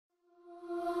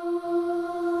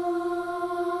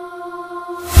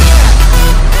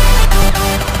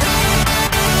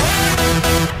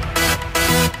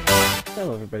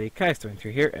everybody,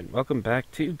 Kai23 here, and welcome back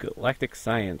to Galactic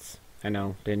Science. I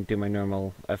know, didn't do my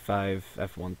normal F5,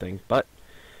 F1 thing, but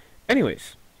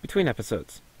anyways, between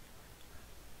episodes,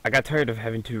 I got tired of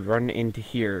having to run into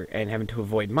here and having to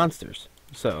avoid monsters,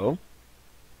 so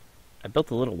I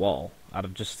built a little wall out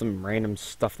of just some random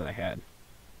stuff that I had.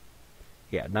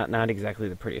 Yeah, not exactly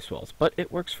the prettiest walls, but it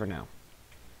works for now.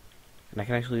 And I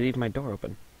can actually leave my door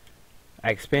open.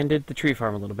 I expanded the tree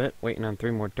farm a little bit, waiting on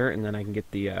 3 more dirt, and then I can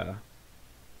get the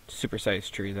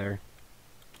supersized tree there.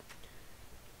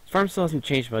 This farm still hasn't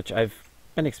changed much. I've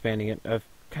been expanding it. I've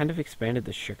kind of expanded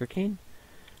the sugarcane.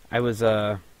 I was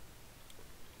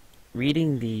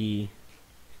reading the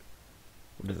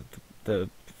the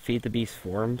Feed the Beast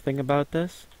forum thing about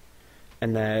this,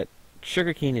 and that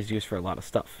sugarcane is used for a lot of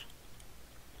stuff.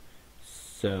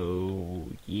 So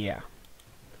yeah.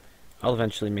 I'll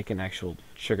eventually make an actual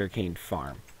sugarcane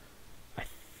farm. I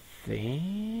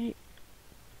think...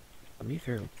 Let me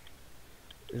through.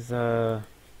 Is, whatchamacallit?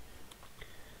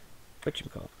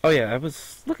 Oh yeah, I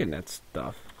was looking at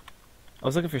stuff. I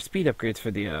was looking for speed upgrades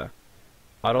for the,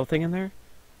 auto thing in there.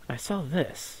 I saw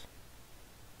this.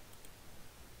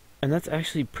 And that's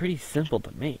actually pretty simple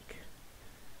to make.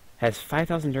 Has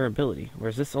 5,000 durability,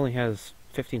 whereas this only has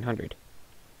 1,500.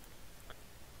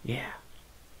 Yeah.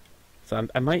 So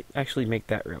I might actually make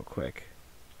that real quick.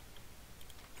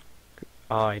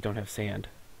 Oh, I don't have sand.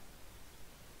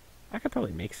 I could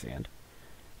probably make sand.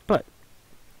 But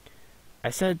I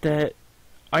said that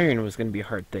iron was going to be a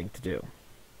hard thing to do.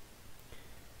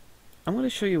 I'm going to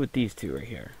show you with these two right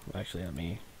here. Well, actually, let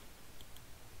me...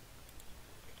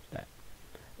 That.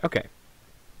 Okay.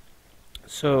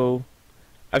 So,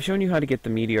 I've shown you how to get the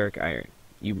meteoric iron.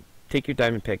 You take your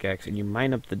diamond pickaxe and you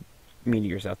mine up the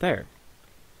meteors out there.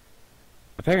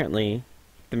 Apparently,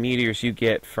 the meteors you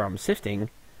get from sifting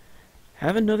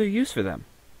have another use for them.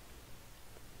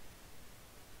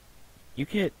 You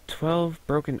get 12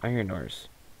 broken iron ores.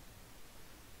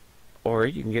 Or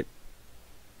you can get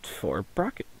 4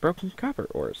 broken copper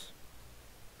ores.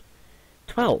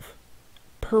 12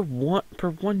 per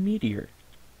one meteor.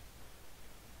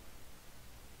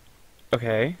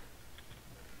 Okay.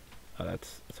 Oh,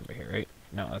 that's over here, right?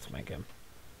 No, that's my chem.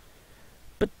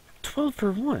 But 12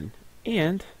 per one.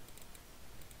 And,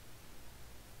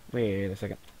 wait a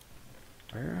second,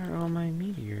 where are all my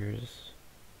meteors?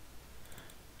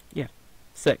 Yeah,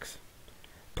 6.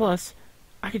 Plus,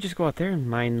 I could just go out there and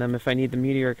mine them if I need the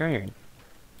meteoric iron.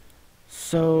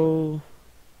 So,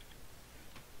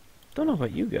 don't know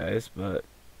about you guys, but,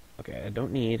 okay, I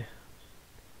don't need,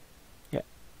 yeah,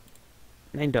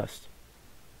 9 dust.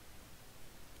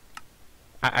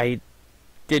 I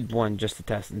did one just to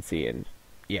test and see, and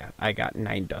yeah, I got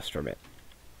 9 dust from it.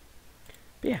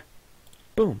 But yeah,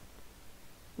 boom.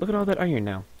 Look at all that iron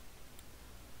now.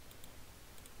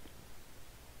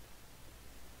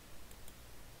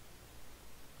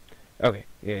 Okay,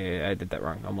 yeah, I did that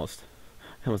wrong, almost.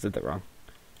 I almost did that wrong.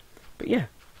 But yeah,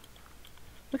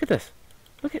 look at this.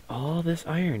 Look at all this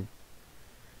iron.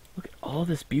 Look at all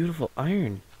this beautiful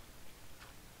iron.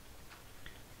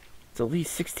 It's at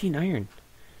least 16 iron,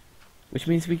 which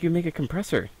means we can make a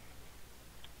compressor.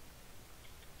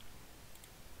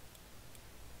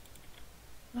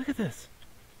 Look at this.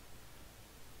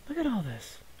 Look at all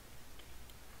this.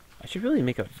 I should really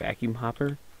make a vacuum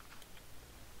hopper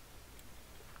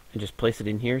and just place it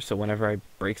in here so whenever I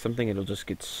break something it'll just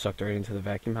get sucked right into the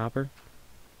vacuum hopper.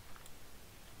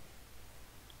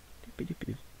 Look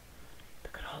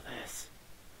at all this.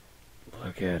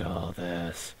 Look at all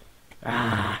this.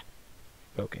 Ah!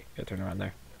 Okay, gotta turn around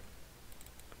there.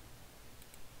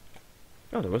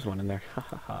 Oh, there was one in there. Ha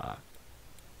ha ha.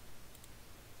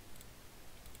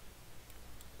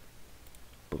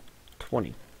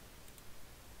 20.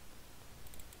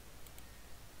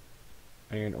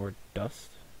 Iron ore dust.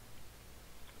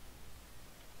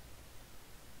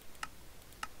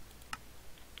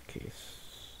 Okay.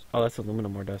 Oh, that's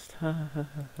aluminum ore dust. Ha ha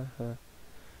ha ha ha.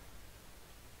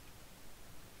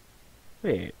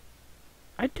 Wait.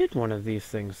 I did one of these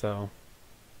things though.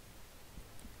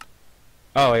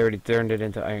 Oh, I already turned it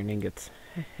into iron ingots.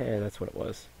 Heh, that's what it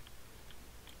was.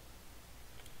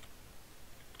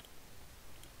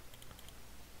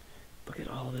 Look at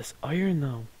all this iron,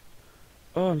 though.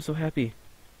 Oh, I'm so happy.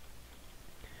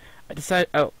 I decided...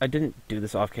 Oh, I didn't do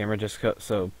this off camera just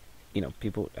so, you know,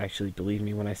 people actually believe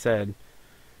me when I said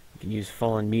you can use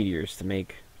fallen meteors to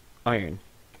make iron.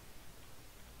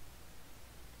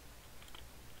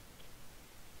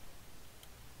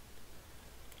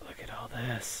 Look at all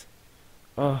this.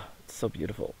 Oh, it's so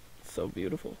beautiful. So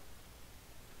beautiful.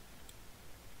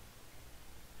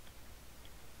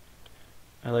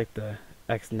 I like the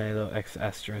ex nihilo ex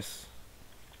astris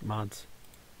mods.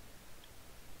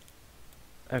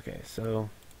 Okay, so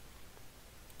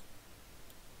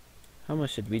how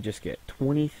much did we just get?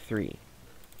 23.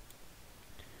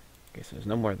 Okay, so there's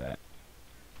no more of that.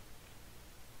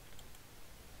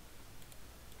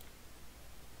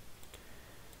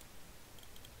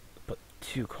 Put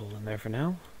 2 coal in there for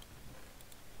now.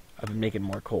 I've been making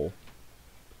more coal.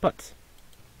 But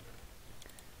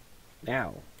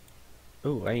now,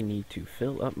 oh, I need to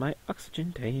fill up my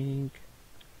oxygen tank.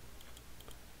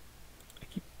 I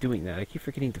keep doing that. I keep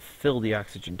forgetting to fill the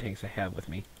oxygen tanks I have with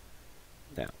me.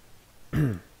 Now,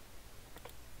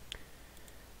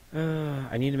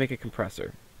 I need to make a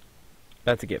compressor.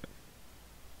 That's a given.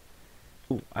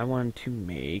 Ooh, I want to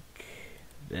make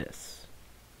this.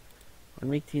 I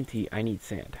want to make TNT, I need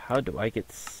sand. How do I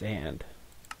get sand?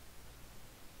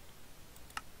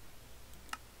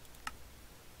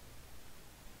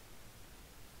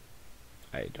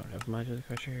 I don't have modular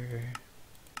crusher.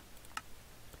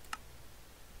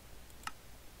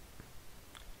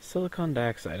 Silicon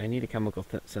dioxide. I need a chemical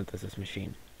synthesis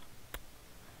machine.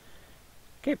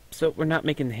 Okay, so we're not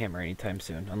making the hammer anytime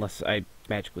soon, unless I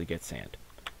magically get sand.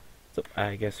 So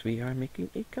I guess we are making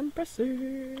a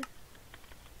compressor.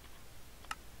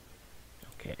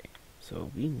 Okay,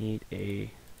 so we need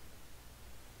a...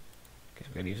 guess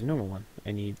we gotta use a normal one.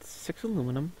 I need 6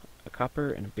 aluminum, a copper,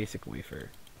 and a basic wafer.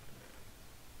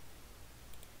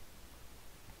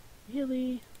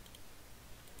 Really?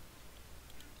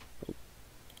 Oh,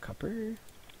 copper.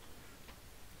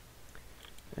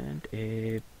 And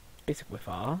a basic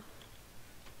wafer. A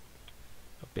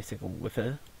basic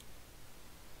wafer.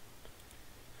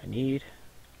 I need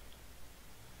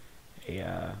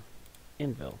a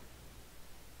anvil.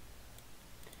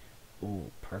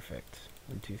 Ooh, perfect.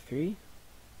 1, 2, 3.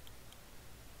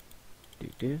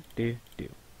 Do.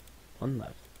 1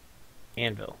 left.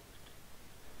 Anvil.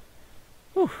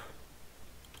 Whew.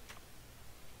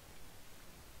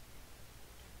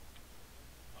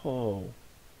 Oh.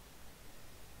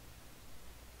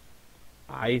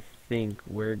 I think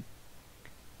we're...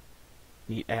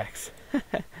 need axe.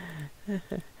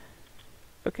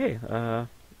 Okay, I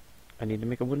need to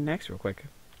make a wooden axe real quick.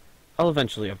 I'll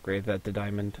eventually upgrade that to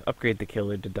diamond. Upgrade the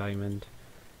killer to diamond.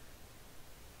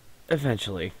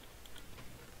 Eventually.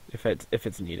 If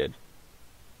it's needed.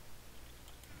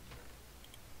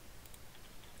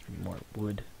 More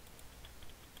wood.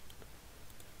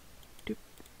 Doop.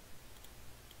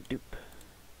 Doop.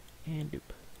 And doop.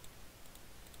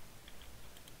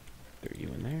 Throw you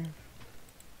in there.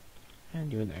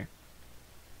 And you in there.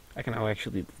 I can now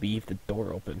actually leave the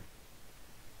door open.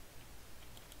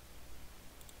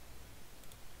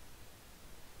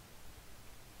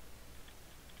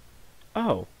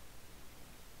 Oh.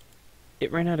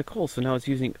 It ran out of coal, so now it's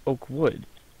using oak wood.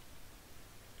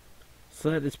 So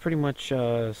that is pretty much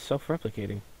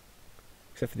self-replicating.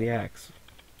 Except for the axe.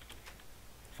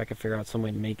 If I could figure out some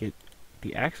way to make it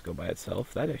the axe go by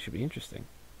itself, that'd actually be interesting.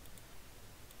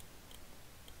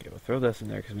 Okay, we'll throw this in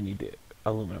there because we need the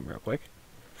aluminum real quick.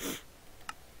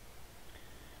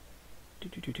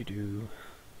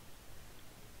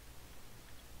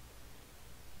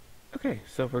 Okay,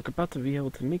 so we're about to be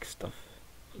able to make stuff.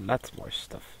 Lots more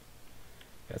stuff.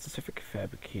 Got a specific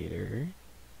fabricator.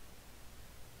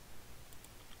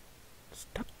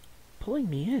 Stop pulling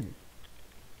me in.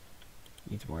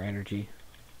 Needs more energy.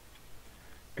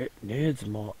 It needs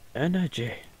more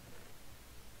energy.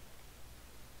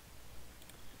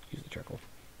 Use the charcoal.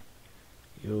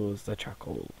 Use the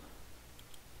charcoal.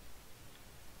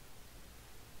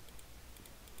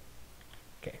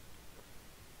 Okay.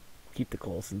 Keep the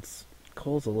coal since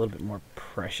coal's a little bit more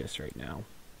precious right now.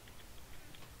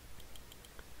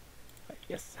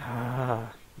 Yes.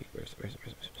 Ah. Wait, where's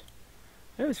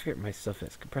I always forget my stuff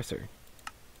as compressor.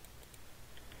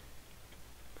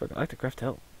 For Galactic Craft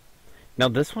Hell. Now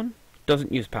this one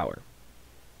doesn't use power.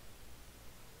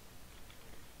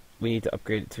 We need to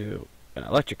upgrade it to an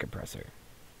electric compressor.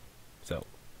 So,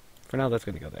 for now that's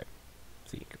going to go there.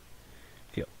 So you can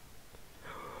feel.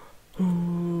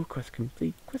 Ooh, quest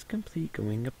complete,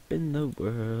 going up in the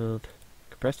world.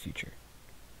 Compressed future.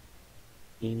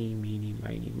 Eeny, meeny,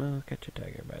 miny, mo, catch a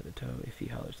tiger by the toe. If he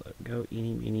hollers, let him go.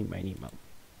 Eeny, meeny, miny, mo.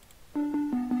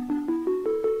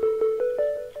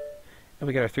 And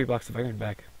we got our 3 blocks of iron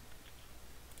back.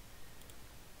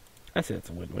 I say that's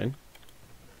a win-win.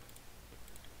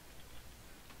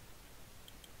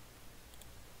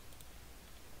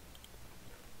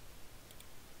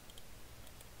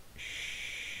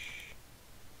 Shh.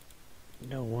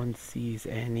 No one sees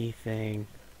anything.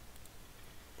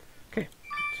 Okay.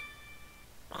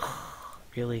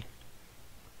 Really?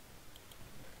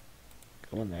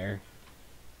 Go in there.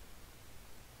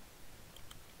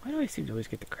 Why do I seem to always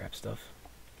get the crap stuff?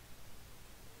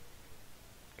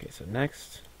 Okay, so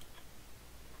next.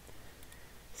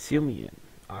 Seal me in.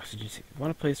 Oxygen seal. You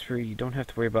want a place where you don't have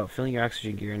to worry about filling your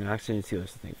oxygen gear and an oxygen seal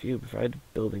is the thing for you. Provide a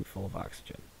building full of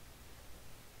oxygen.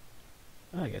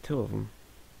 Oh, I got 2 of them.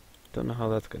 Don't know how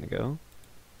that's gonna go.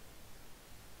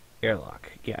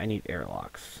 Airlock. Yeah, I need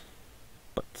airlocks.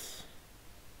 But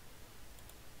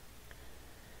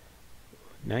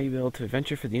now you'll be able to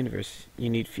venture for the universe. You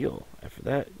need fuel. And for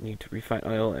that, you need to refine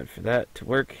oil. And for that to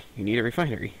work, you need a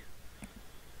refinery.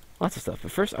 Lots of stuff.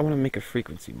 But first, I want to make a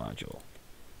frequency module.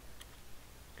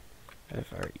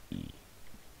 Frequu.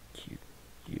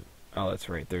 Oh, that's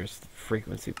right. There's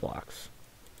frequency blocks.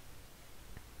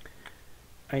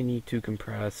 I need to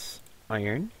compress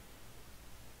iron.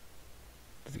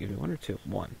 Does it give me 1 or 2?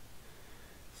 1.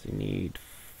 So you need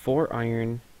 4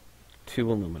 iron,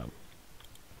 2 aluminum.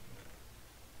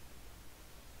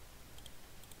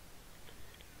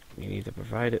 You need to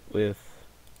provide it with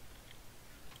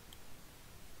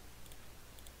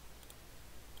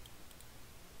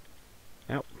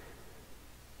ow.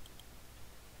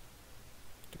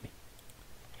 I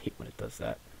hate when it does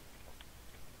that.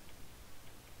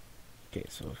 Okay,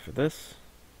 so for this,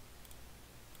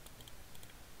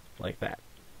 like that.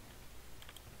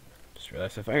 Just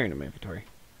realized I have iron in my inventory.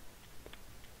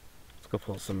 Let's go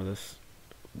pull some of this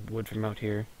wood from out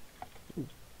here. Ooh.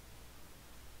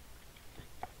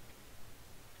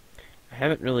 I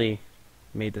haven't really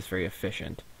made this very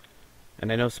efficient.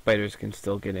 And I know spiders can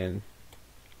still get in.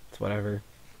 It's whatever.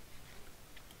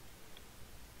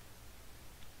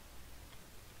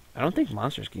 I don't think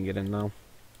monsters can get in though.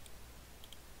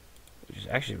 Which is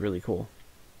actually really cool.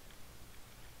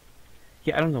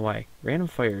 Yeah, I don't know why. Random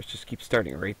fires just keep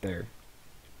starting right there.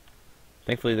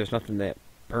 Thankfully there's nothing that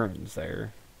burns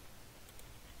there.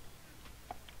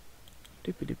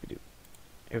 Doop-a-doop-a-doop.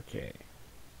 Okay.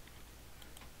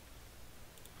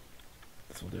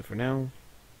 This will do it for now.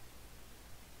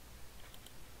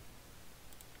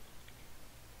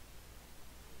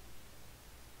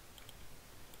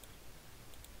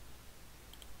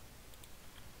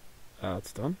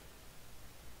 It's done.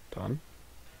 Done.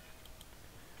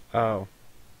 Oh.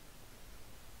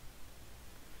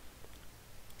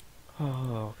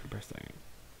 Oh, compressed iron.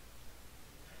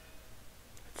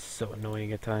 It's so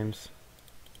annoying at times.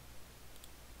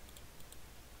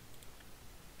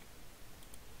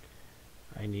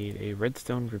 I need a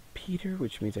redstone repeater,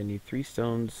 which means I need 3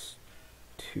 stones,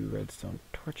 2 redstone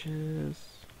torches.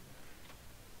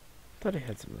 Thought I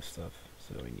had some of this stuff,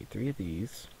 so we need 3 of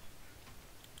these.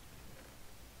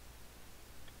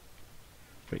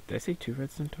 Wait, did I say 2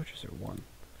 redstone torches or 1?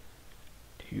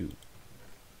 2.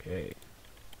 Okay.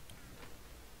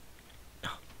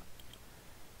 Oh,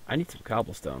 I need some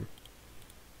cobblestone.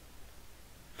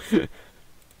 I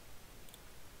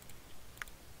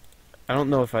don't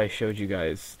know if I showed you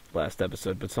guys last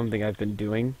episode, but something I've been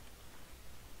doing.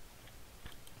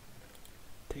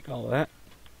 Take all of that.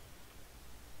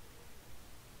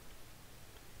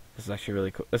 This is actually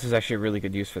really cool. This is actually a really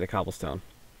good use for the cobblestone.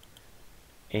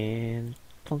 And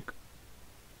plunk.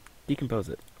 Decompose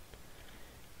it.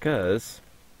 Because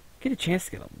get a chance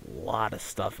to get a lot of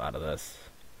stuff out of this.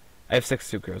 I have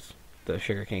 6 sucrose, the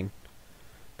sugar cane.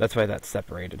 That's why that's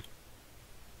separated.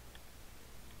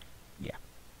 Yeah.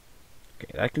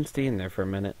 Okay, that can stay in there for a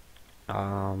minute.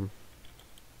 I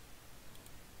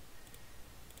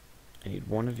need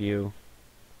 1 of you.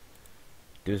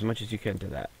 Do as much as you can to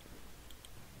that.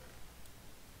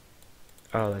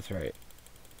 Oh, that's right.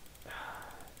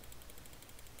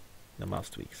 No mouse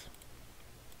tweaks.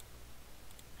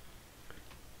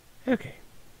 Okay.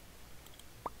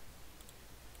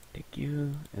 Take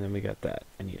you, and then we got that.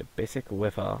 I need a basic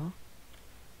whiffa.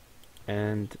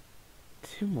 And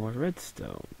 2 more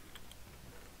redstone.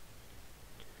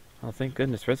 Oh, thank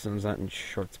goodness redstone's not in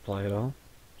short supply at all.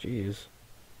 Jeez.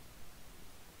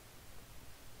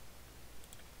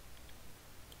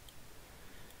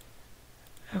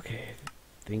 Okay.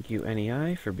 Thank you,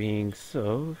 NEI, for being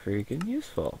so freaking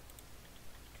useful.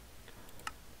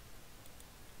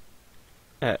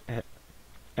 I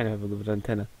have a little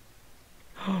antenna.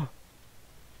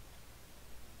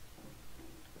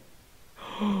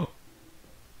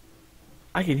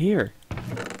 I can hear.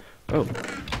 Oh,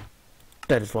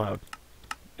 that is loud.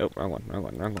 Oh, wrong one, wrong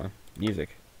one, wrong one.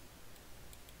 Music.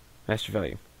 Master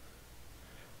value.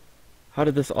 How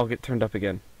did this all get turned up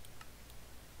again?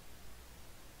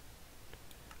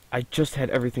 I just had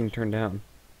everything turned down.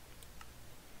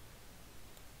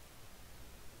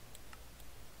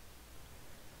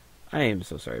 I am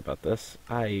so sorry about this.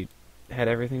 I had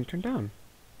everything turned down.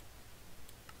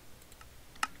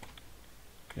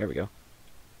 There we go.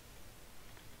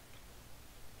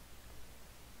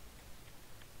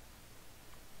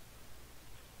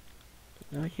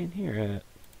 No, I can't hear it.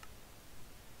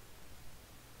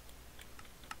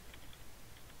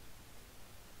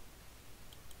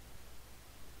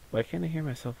 Why can't I hear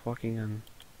myself walking on...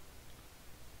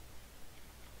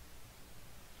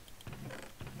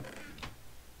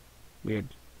 Weird.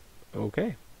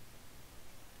 Okay.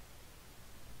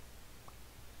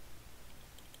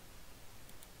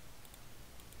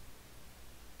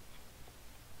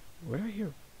 Where do I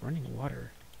hear running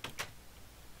water?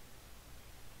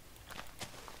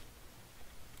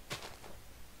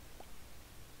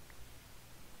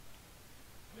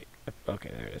 Wait, okay,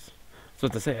 there it is. So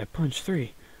what to say, I punched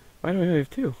 3. Why do I only have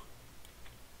 2?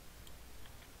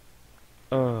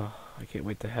 Oh, I can't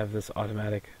wait to have this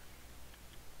automatic.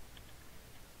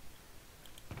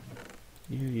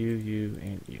 You,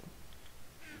 and you.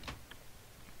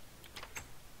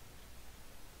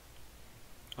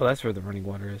 Oh, that's where the running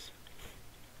water is.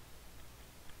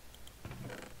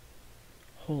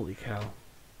 Holy cow.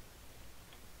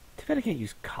 Too bad I can't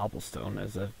use cobblestone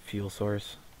as a fuel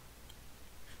source.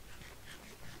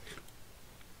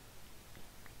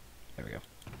 There we go.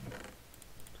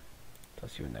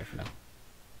 Toss you in there for now.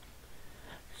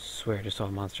 Swear I just saw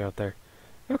a monster out there.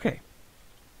 Okay.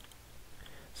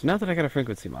 So now that I got a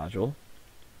frequency module,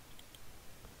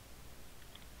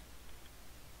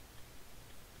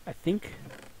 I think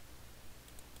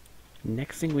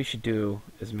next thing we should do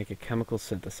is make a chemical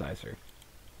synthesizer.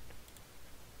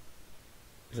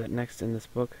 Is that next in this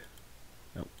book?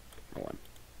 Nope. No one.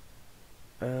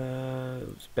 It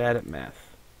was bad at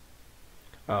math.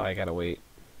 Oh, I gotta wait.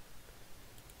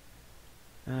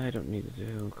 I don't need to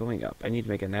do going up. I need to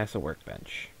make a NASA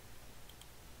workbench.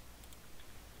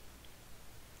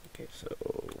 Okay, so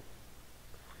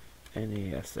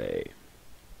NASA.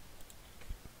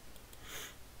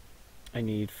 I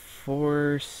need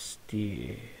 4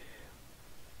 steel.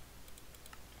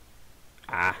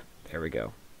 Ah, there we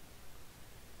go.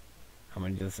 How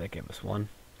many does that give us? 1?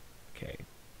 Okay.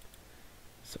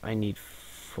 So I need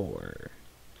 4.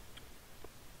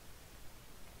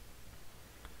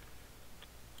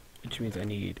 Which means I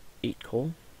need 8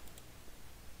 coal.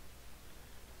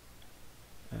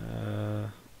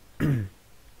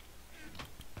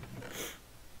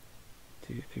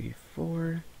 2, 3,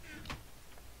 4.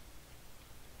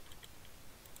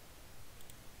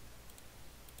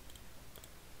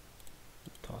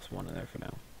 Toss 1 in there for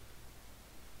now.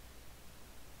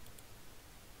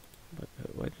 But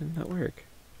why didn't that work?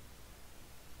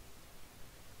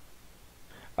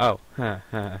 Oh, ha.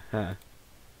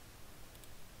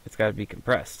 It's got to be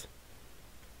compressed.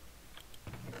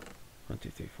 1, 2,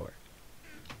 3, 4.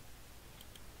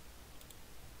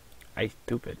 I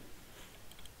stupid.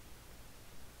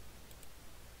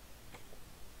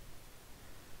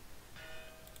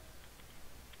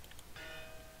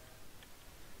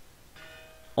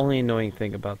 Only annoying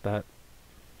thing about that.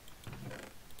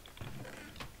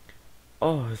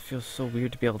 Oh, it feels so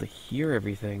weird to be able to hear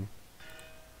everything.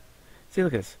 See,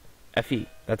 look at this. Fe,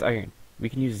 that's iron. We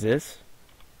can use this.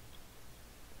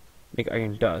 Make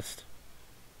iron dust.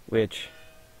 Which,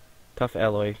 tough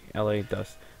alloy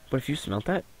dust. But if you smelt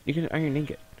that, you get an iron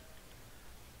ingot.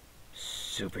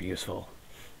 Super useful.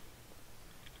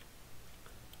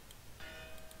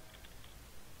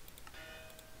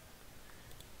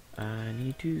 I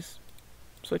need to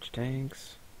switch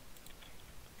tanks.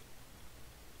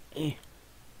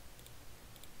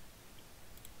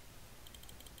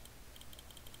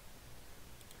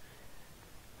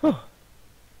 Oh,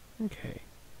 okay.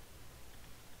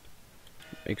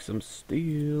 Make some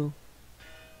steel.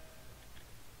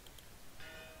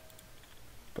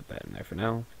 Put that in there for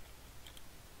now.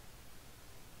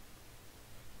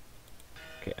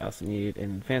 Okay, I also need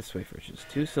an advanced wafer, which is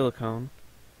 2 silicone,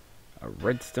 a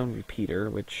redstone repeater,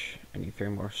 which I need 3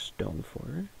 more stone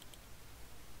for.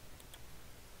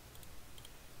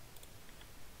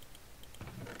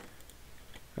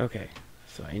 Okay,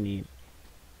 so I need...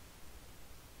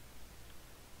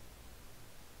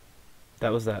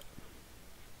 That was that.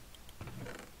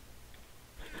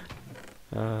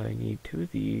 I need 2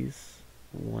 of these,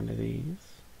 1 of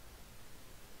these,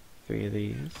 3 of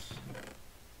these,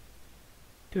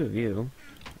 2 of you.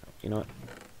 You know what?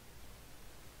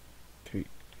 3,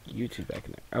 you 2 back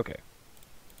in there. Okay.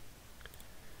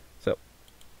 So,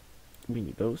 we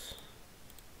need those.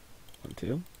 1,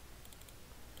 2.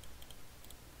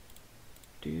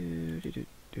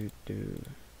 Do.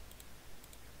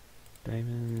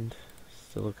 Diamond,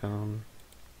 silicone,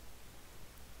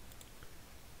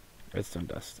 redstone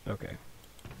dust. Okay.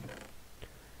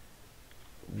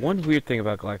 One weird thing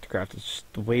about Galacticraft is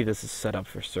just the way this is set up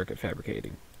for circuit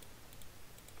fabricating.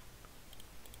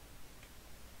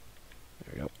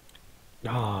 There we go. Oh,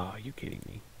 are you kidding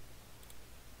me?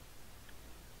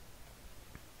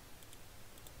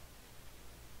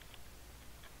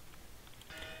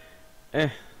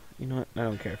 You know what? I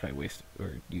don't care if I waste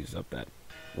or use up that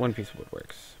one piece of wood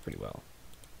works pretty well.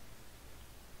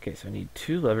 Okay, so I need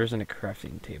 2 levers and a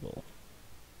crafting table.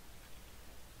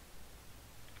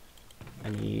 I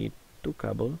need 2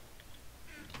 cobble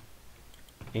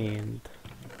and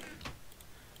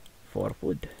 4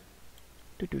 wood.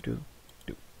 Do.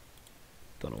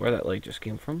 Don't know where that light just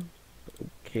came from. But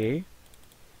okay.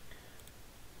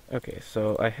 Okay,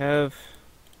 so I have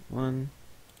 1,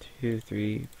 2,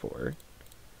 3, 4.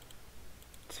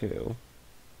 2.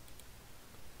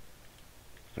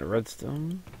 And a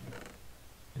redstone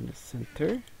in the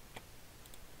center.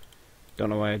 Don't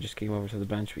know why I just came over to the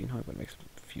bench, but you know I'm gonna make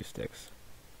a few sticks.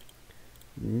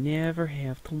 Never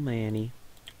have too many.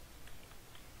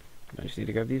 I just need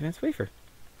to grab the advanced wafer.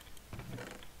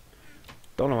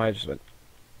 Don't know why I just went.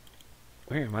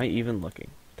 Where am I even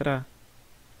looking? Ta-da!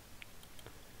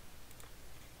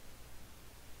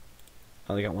 I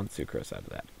only got 1 sucrose out of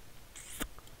that.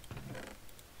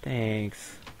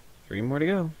 Thanks. 3 more to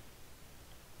go.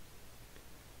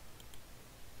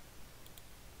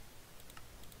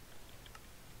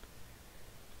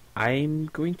 I'm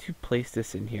going to place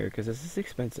this in here because this is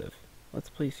expensive. Let's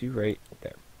place you right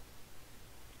there.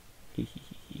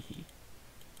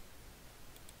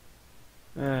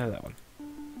 That one.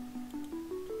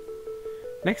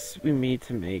 Next, we need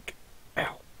to make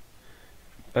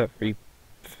a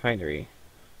refinery.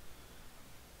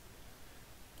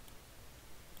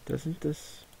 Doesn't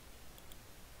this...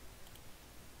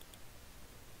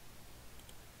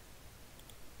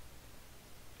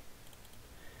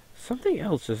 Something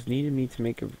else just needed me to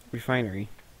make a refinery.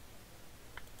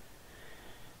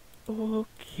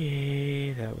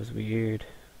 Okay, that was weird.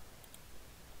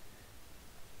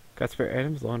 Got spare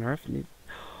items, low on RF. Need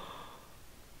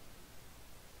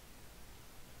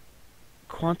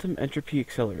quantum entropy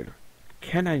accelerator.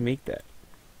 Can I make that?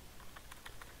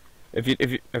 If you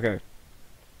okay.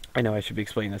 I know I should be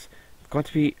explaining this.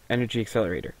 Quantum energy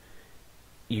accelerator.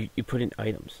 You put in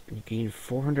items and you gain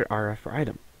 400 RF per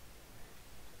item.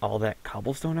 All that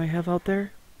cobblestone I have out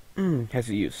there has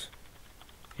a use.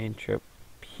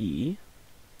 Entropy.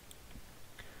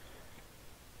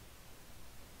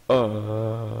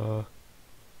 Iron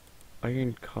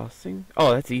costing?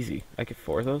 Oh, that's easy. I get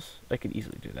 4 of those. I could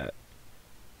easily do that.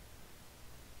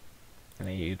 And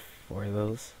I need 4 of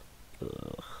those.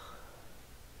 Ugh.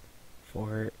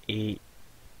 4, 8,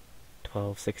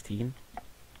 12, 16.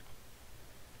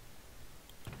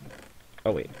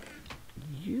 Oh, wait.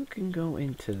 You can go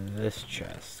into this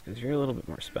chest, because you're a little bit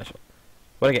more special.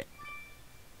 What'd I get?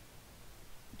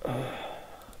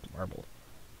 Marble.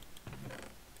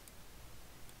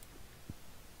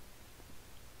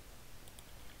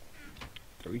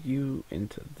 Throw you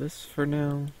into this for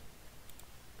now.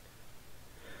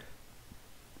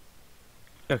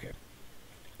 Okay.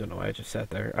 Don't know why I just sat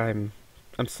there.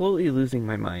 I'm slowly losing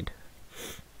my mind.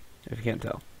 If you can't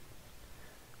tell.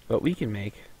 But we can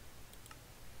make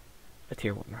a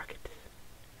tier 1 rocket.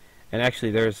 And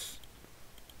actually there's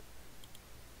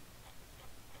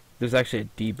actually a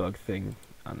debug thing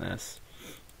on this.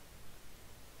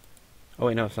 Oh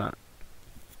wait, no it's not.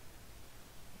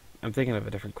 I'm thinking of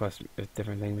a different quest, a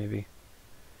different thing maybe.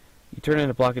 You turn in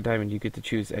a block of diamond, you get to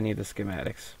choose any of the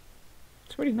schematics.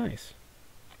 It's pretty nice.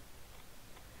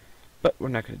 But we're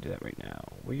not going to do that right now.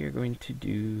 We are going to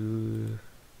do...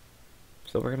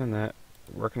 Still working on that.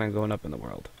 Working on going up in the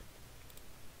world.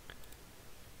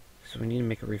 So we need to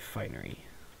make a refinery.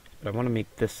 But I want to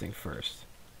make this thing first.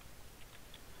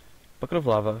 Bucket of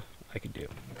lava, I could do.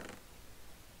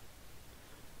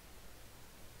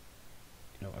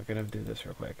 You know, I'm going to do this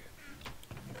real quick.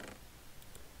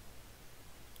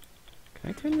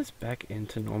 Can I turn this back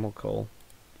into normal coal?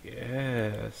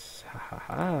 Yes. Ha ha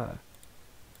ha.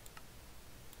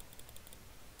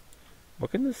 What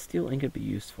can this steel ingot be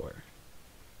used for?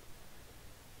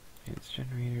 Advanced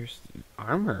generators,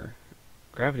 armor,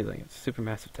 gravity links,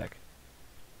 supermassive tech.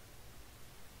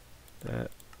 That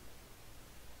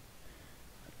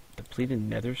depleted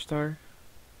nether star.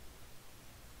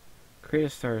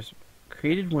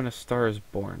 Created when a star is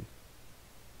born.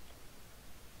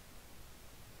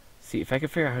 See, if I could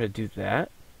figure out how to do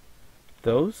that,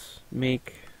 those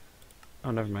make. Oh,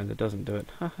 never mind. That doesn't do it.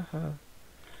 Ha ha ha.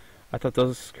 I thought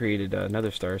those created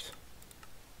nether stars.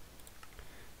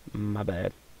 My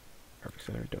bad. Perfect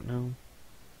center, don't know.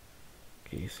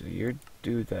 Okay, so you're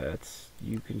do that.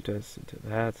 You can test into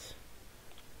that.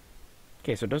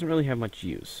 Okay, so it doesn't really have much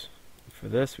use. For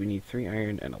this, we need 3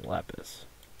 iron and a lapis.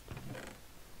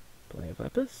 Plenty of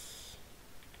lapis.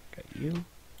 Got you.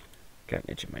 Got an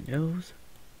itch in my nose.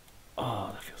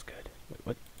 Oh, that feels good. Wait,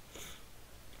 what?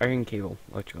 Iron cable,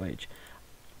 electrical age.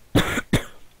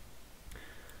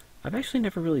 I've actually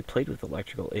never really played with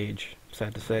electrical age,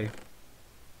 sad to say.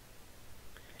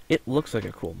 It looks like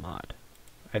a cool mod.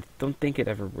 I don't think it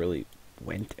ever really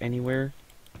went anywhere,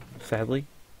 sadly.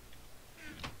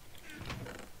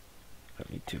 I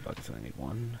don't need 2 buckets, I need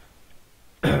 1.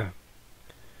 Don't know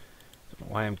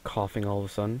why I'm coughing all of a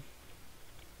sudden.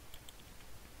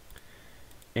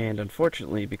 And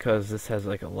unfortunately, because this has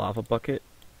like a lava bucket,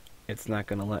 it's not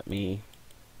gonna let me...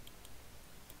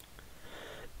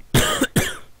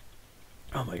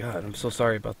 Oh my god, I'm so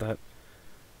sorry about that.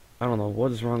 I don't know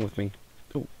what is wrong with me.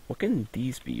 Oh, what can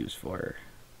these be used for?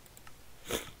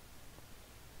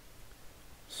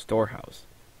 Storehouse.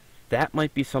 That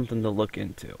might be something to look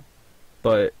into.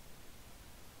 But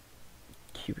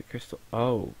cubic crystal.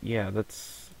 Oh, yeah,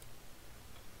 that's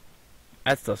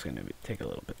stuff's gonna take a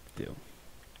little bit to do.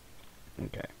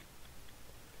 Okay.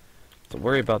 So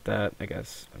worry about that, I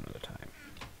guess, another time.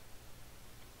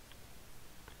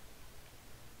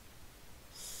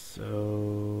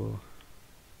 So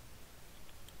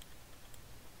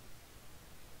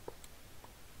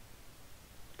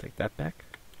take that back.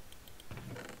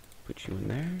 Put you in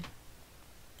there.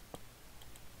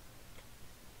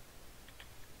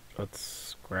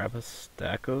 Let's grab a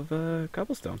stack of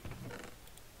cobblestone.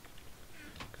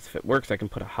 Because if it works, I can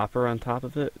put a hopper on top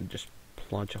of it and just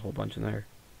plunge a whole bunch in there.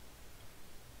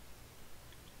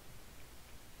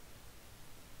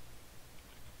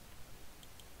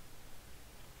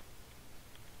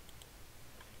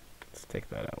 Let's take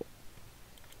that out.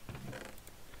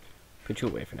 Put you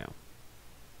away for now.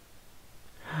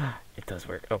 It does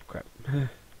work. Oh, crap.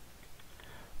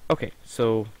 Okay,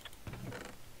 so...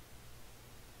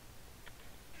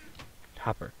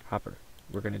 Hopper.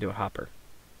 We're gonna do a hopper.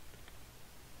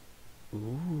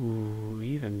 Ooh,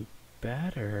 even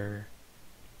better.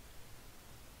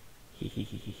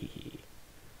 Hee.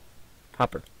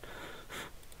 Hopper.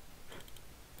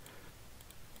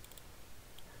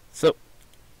 So,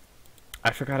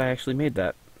 I forgot I actually made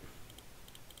that.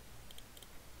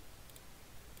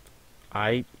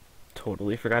 I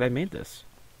totally forgot I made this.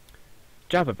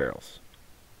 Java barrels.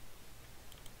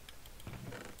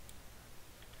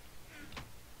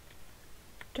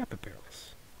 Java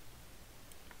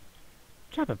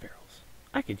barrels.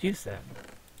 I could use that.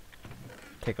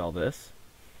 Take all this.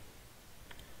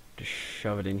 Just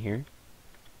shove it in here.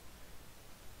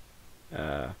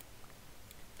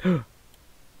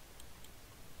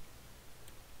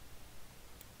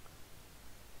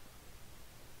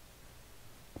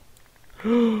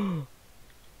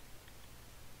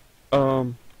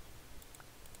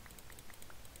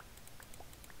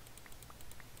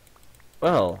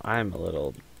 Well, I'm a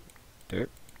little dirt.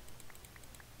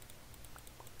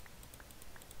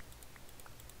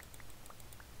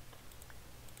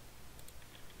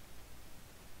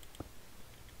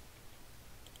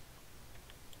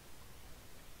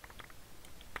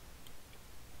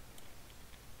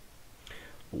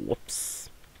 Whoops.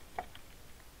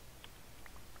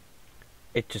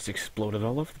 It just exploded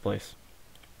all over the place.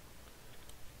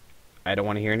 I don't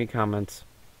want to hear any comments.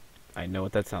 I know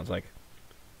what that sounds like.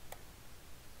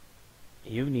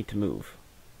 You need to move.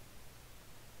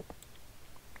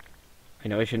 I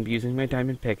know I shouldn't be using my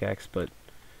diamond pickaxe, but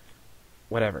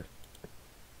whatever.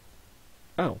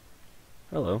 Oh.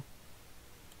 Hello.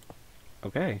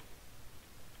 Okay.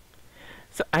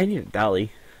 So I need a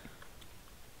dolly.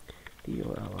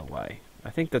 D-O-L-L-Y. I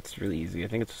think that's really easy. I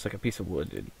think it's just like a piece of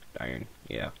wood and iron.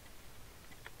 Yeah.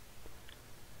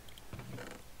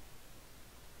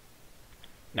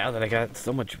 Now that I got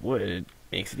so much wood, it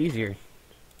makes it easier.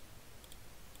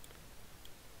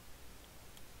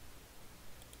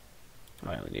 Oh,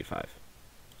 I only need 5.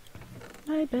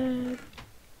 My bad.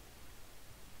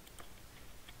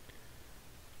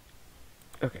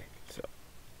 Okay, so...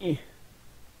 You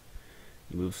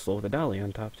move slow with the dolly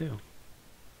on top, too.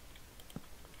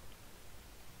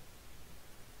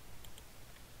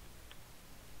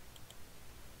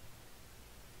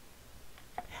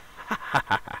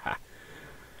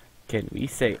 Can we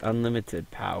say unlimited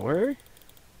power?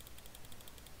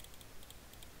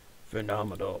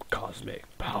 Phenomenal cosmic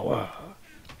power.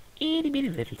 Itty bitty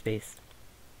living space.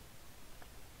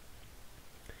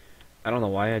 I don't know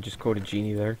why I just quoted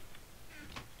Genie there.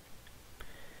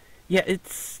 Yeah,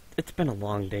 it's been a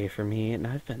long day for me, and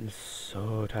I've been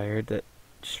so tired that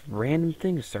just random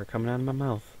things start coming out of my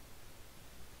mouth.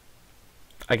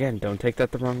 Again, don't take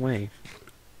that the wrong way.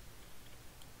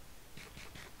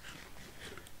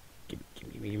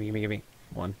 Gimme.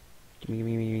 1.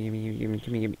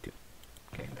 Gimme 2.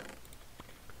 Okay.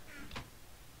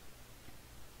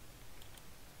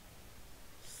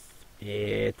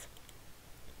 It.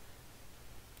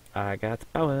 I got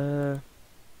power.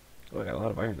 Oh, I got a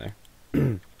lot of iron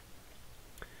there.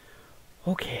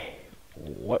 Okay,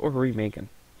 what were we making?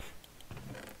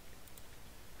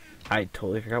 I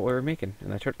totally forgot what we were making.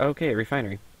 And I tried. Okay,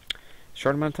 refinery.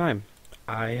 Short amount of time.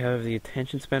 I have the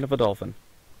attention span of a dolphin.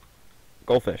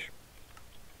 Goldfish.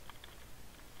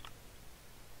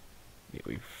 Did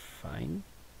we find?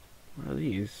 What are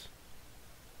these?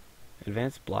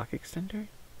 Advanced block extender?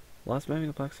 Lost mapping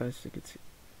the block size so you can see.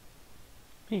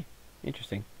 Hey,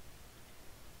 interesting.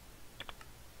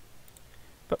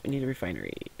 But we need a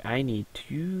refinery. I need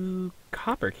 2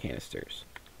 copper canisters.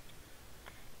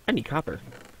 I need copper.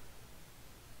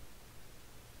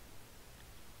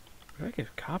 Where do I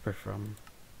get copper from?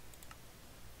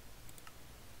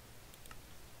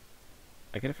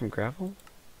 I get it from gravel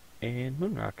and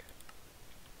moon rock.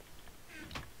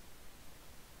 How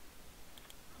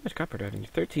much copper do I need?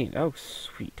 13. Oh,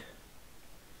 sweet.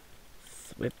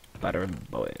 Sweet butter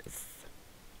boys.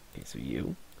 Okay, so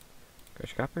you.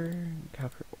 Crush copper,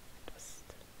 copper ore dust.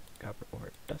 Copper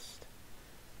ore dust.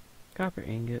 Copper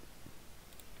ingot.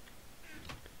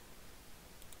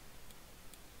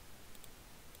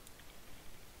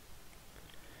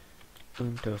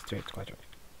 Un, dos, tres, cuatro.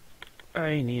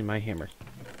 I need my hammer.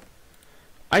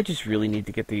 I just really need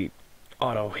to get the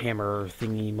auto hammer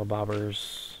thingy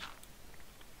mabobbers.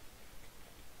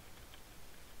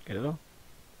 Get it all?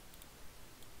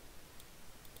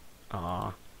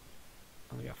 Aw.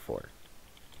 Only got 4.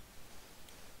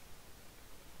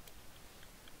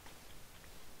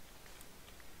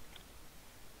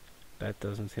 That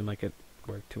doesn't seem like it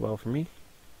worked too well for me.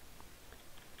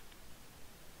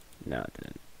 No, it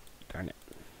didn't. Darn it.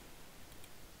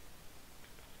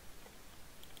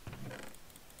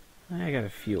 I got a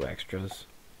few extras.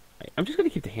 I'm just gonna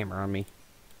keep the hammer on me.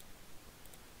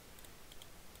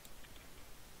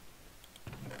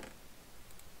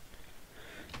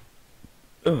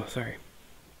 Oh, sorry.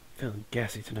 Feeling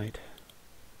gassy tonight.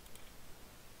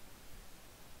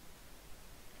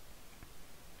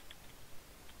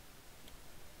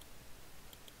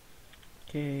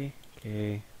 Okay,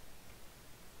 okay.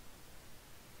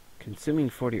 Consuming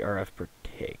 40 RF per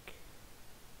take.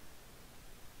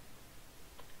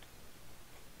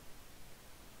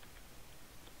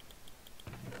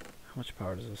 How much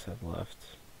power does this have left?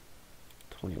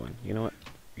 21. You know what?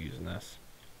 We're using this.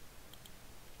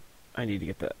 I need to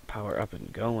get that power up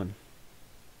and going.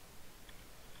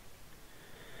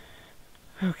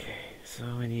 Okay, so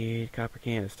I need copper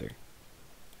canister.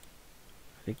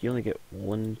 I think you only get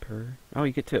 1 per... Oh,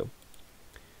 you get 2.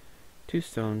 2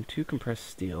 stone, 2 compressed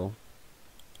steel.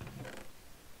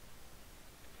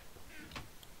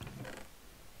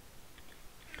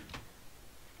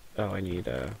 Oh, I need,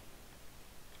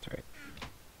 sorry.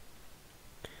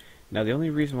 Now, the only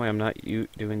reason why I'm not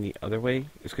doing the other way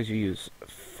is because you use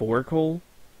 4 coal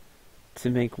to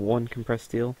make 1 compressed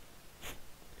steel.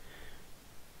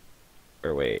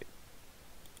 Or wait.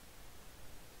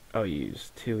 Oh, you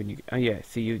use 2 and you... Oh, yeah,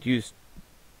 see, you'd use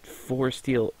 4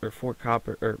 steel, or 4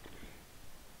 copper, or...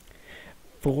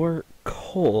 4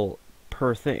 coal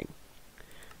per thing.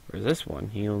 Whereas this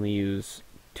one, you only use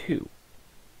 2.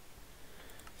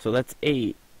 So that's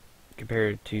 8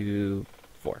 compared to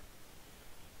 4.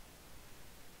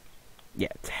 Yeah,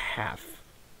 it's half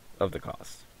of the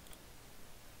cost.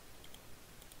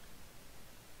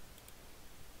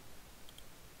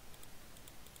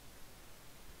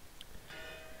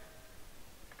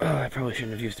 Oh, I probably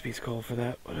shouldn't have used a piece of coal for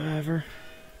that. Whatever.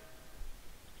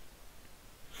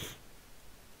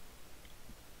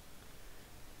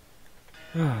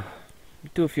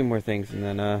 Do a few more things and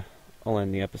then I'll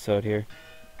end the episode here.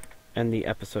 End the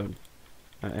episode.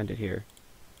 End it here.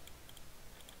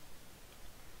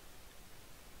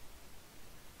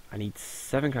 I need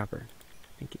 7 copper.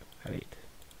 Thank you. At 8.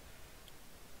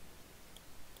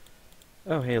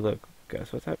 Oh, hey, look.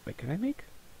 Guess what's that? Wait, can I make?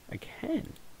 I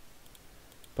can.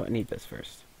 But I need this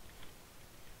first.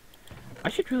 I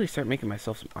should really start making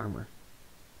myself some armor.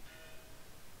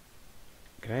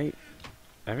 Okay.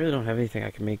 I really don't have anything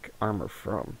I can make armor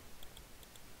from.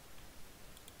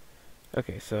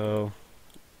 Okay, so...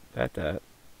 That.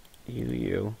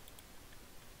 You.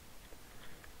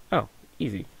 Oh,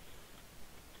 easy.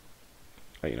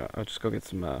 Oh, you know, I'll just go get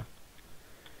some,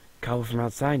 cobble from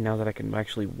outside now that I can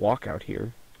actually walk out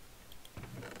here.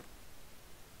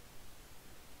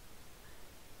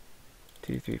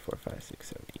 2, 3, 4, 5, 6,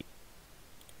 7, 8.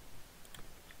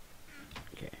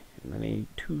 Okay, and then I need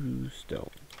 2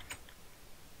 stone.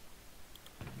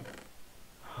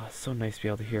 Oh, it's so nice to be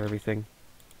able to hear everything.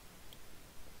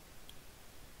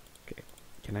 Okay,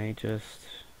 can I just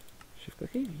shift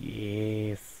click?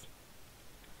 Yes.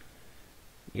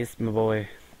 Yes, my boy.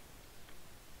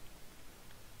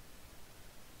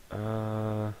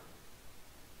 I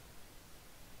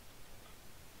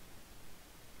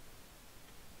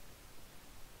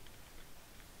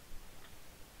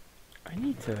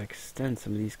need to extend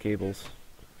some of these cables.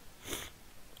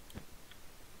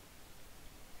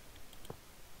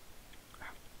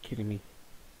 Kidding me.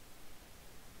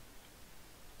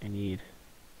 I need...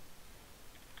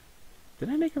 Did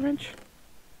I make a wrench?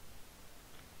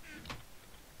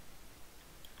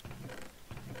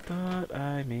 Thought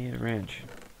I made a wrench.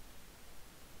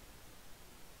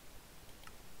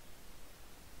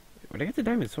 Where'd I get the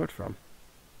diamond sword from?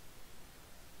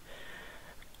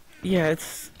 Yeah,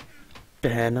 it's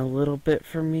been a little bit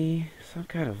for me, so I've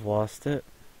kind of lost it.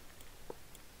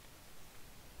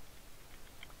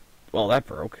 Well, that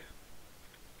broke.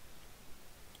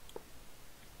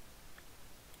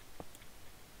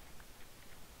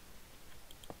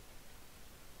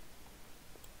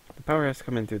 The power has to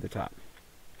come in through the top.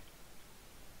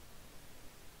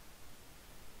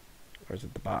 Or is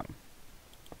it the bottom?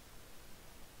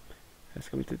 It has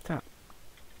to come in through the top.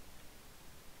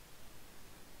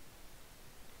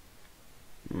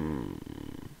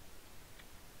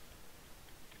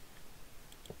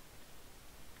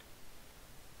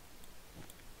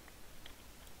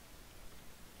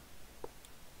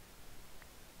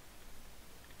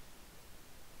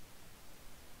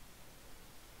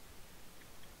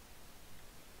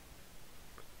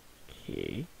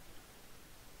 Okay.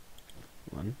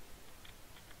 1,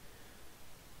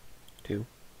 2,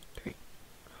 3.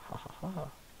 Ha ha ha.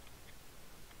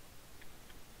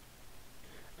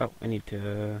 Oh, I need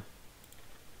to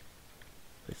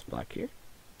place block here.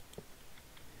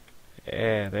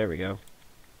 Yeah, there we go.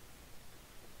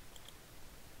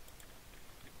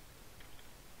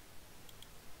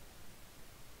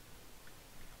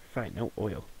 Fine, no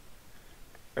oil.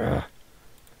 Ugh.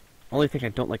 Only thing I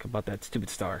don't like about that stupid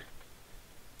star.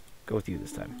 Go with you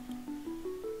this time.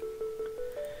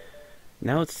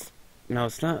 Now it's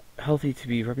not healthy to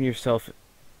be rubbing yourself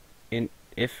in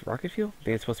rocket fuel? I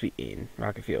think it's supposed to be in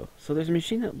rocket fuel. So there's a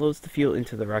machine that loads the fuel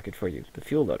into the rocket for you. The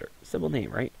fuel loader. Simple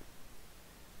name, right?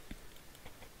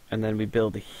 And then we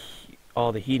build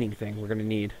all the heating thing we're gonna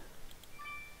need.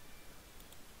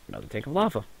 Another tank of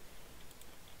lava.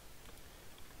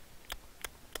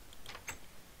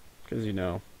 Because, you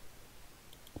know,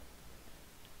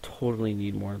 totally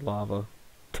need more lava.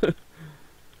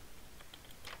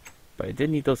 But I did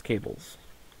need those cables.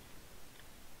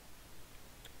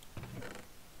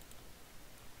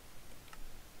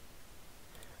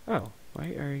 Oh,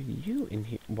 why are you in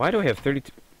here? Why do I have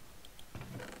 32?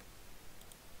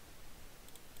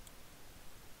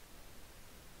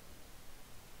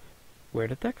 Where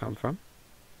did that come from?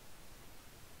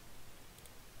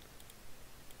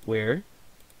 Where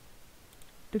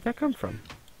did that come from?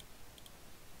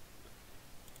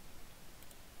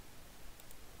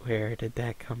 Where did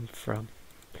that come from?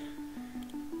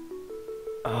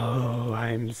 Oh,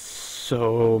 I'm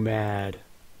so mad.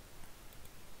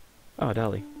 Oh,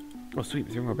 Dolly. Oh,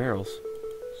 sweet, 3 more barrels.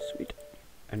 Sweet.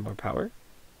 And more power?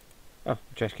 Oh,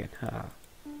 trash can. Ah.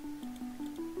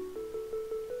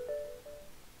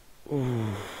 Ooh.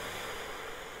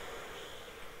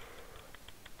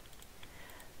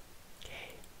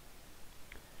 Okay.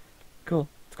 Cool.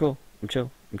 It's cool. I'm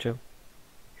chill. I'm chill.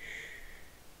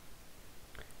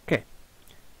 Okay.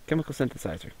 Chemical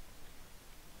synthesizer.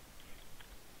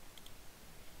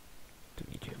 Don't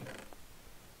need you.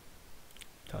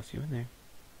 Toss you in there.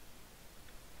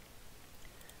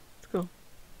 Let's go.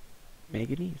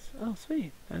 Manganese. Oh,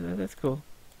 sweet. That's cool.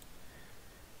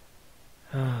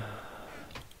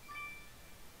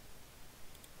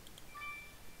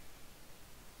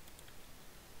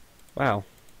 Wow.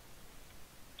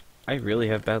 I really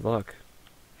have bad luck.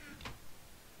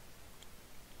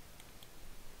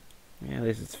 Yeah, at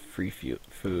least it's free food.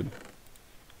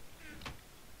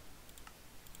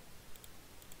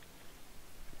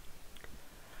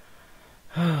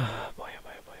 Boy, oh boy, oh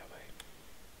boy, oh boy.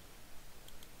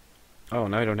 Oh,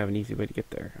 now I don't have an easy way to get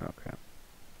there. Oh, crap.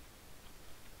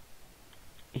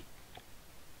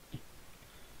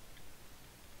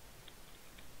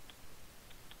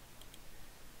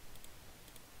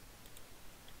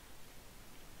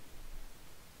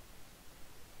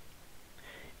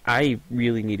 I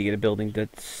really need to get a building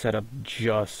that's set up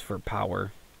just for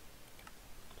power.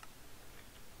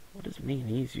 What does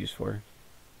manganese used for?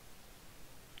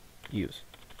 Use.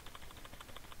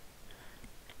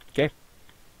 Okay.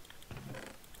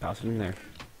 Toss it in there.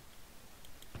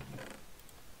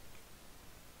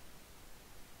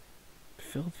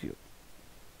 Filled fuel.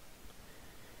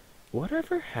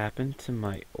 Whatever happened to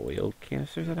my oil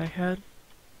canisters that I had?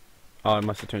 Oh, I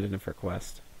must have turned it in for a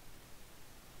quest.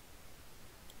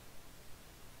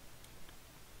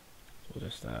 We'll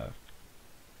just, I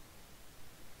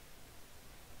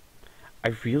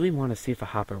really want to see if a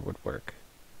hopper would work.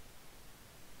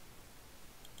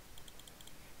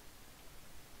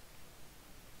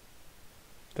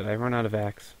 Did I run out of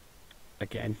axe?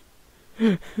 Again?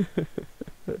 I'm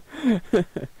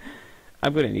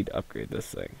gonna need to upgrade this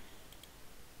thing.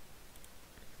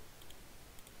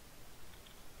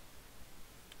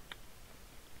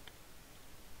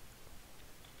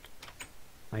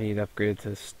 I need to upgrade it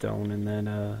to stone and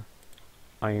then,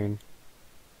 iron.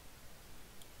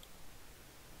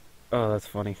 Oh, that's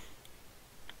funny.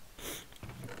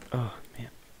 Oh, man.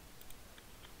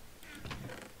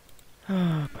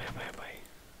 Oh, boy, oh, boy, oh, boy.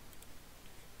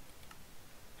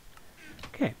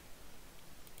 Okay.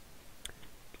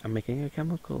 I'm making a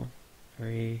chemical.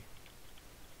 Very...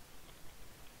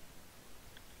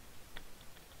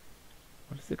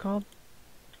 What is it called?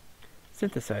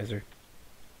 Synthesizer.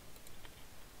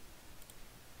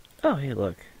 Oh, hey,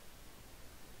 look.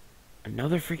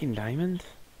 Another freaking diamond?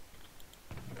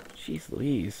 Jeez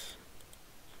Louise.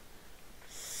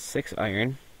 6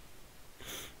 iron.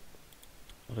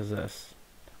 What is this?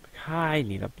 I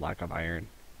need a block of iron.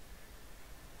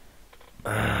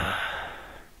 I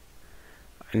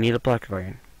need a block of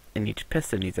iron. And each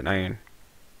piston needs an iron.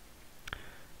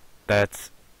 That's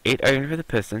 8 iron for the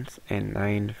pistons and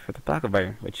 9 for the block of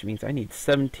iron, which means I need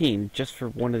 17 just for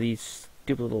one of these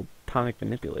stupid little atomic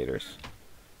manipulators.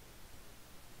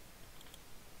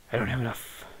 I don't have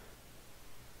enough.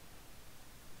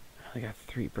 I got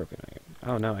 3 broken iron.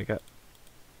 Oh no, I got...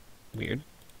 Weird.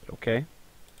 Okay.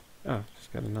 Oh,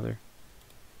 just got another...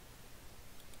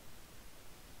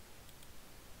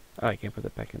 Oh, I can't put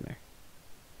that back in there.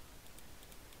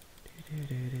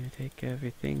 Take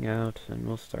everything out and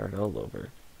we'll start all over.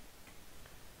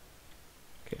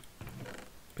 Okay.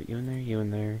 Put you in there, you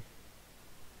in there.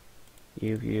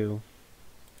 You.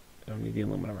 I don't need the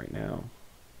aluminum right now.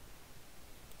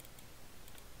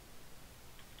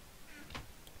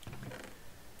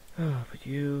 Oh, but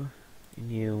you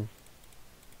and you.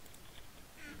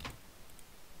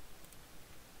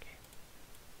 Okay.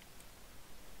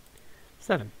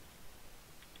 7.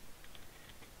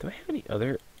 Do I have any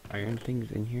other iron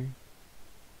things in here?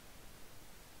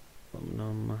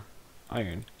 Aluminum,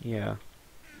 iron, yeah.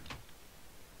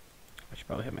 I should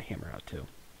probably have my hammer out too.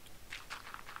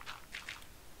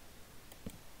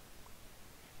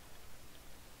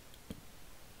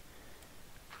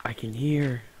 I can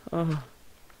hear. Oh.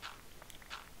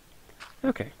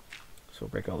 Okay. So we'll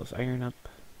break all this iron up.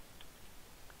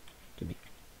 Gimme.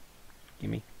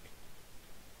 Gimme.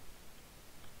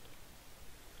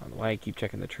 I don't know why I keep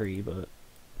checking the tree, but...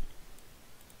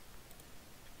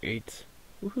 8.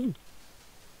 Woohoo!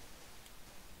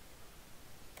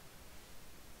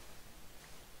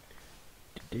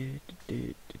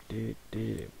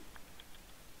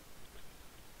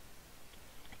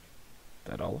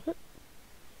 That all of it?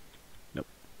 Nope.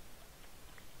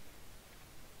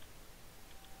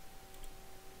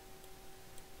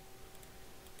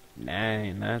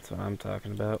 9, that's what I'm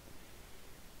talking about.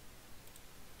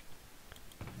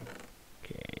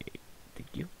 Okay, thank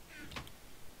you.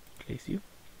 Place you.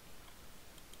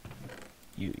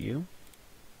 You.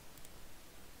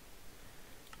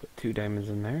 Put 2 diamonds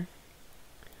in there.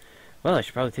 Well, I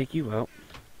should probably take you out.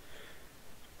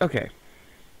 Okay.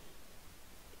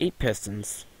 8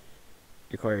 pistons.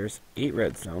 Requires 8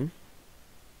 redstone.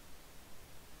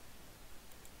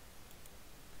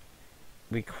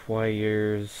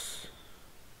 Requires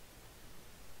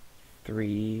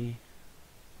 3,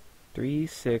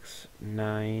 6,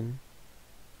 9,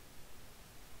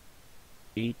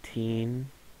 18,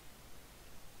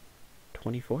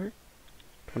 24?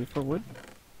 24 wood?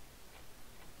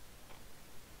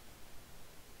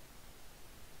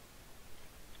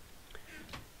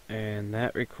 And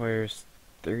that requires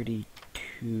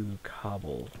 32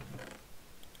 cobble.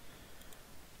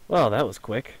 Well, that was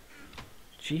quick.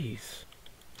 Jeez.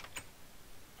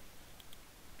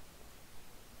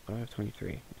 Oh, I have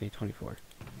 23. I need 24.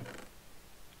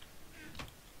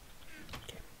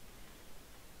 Okay.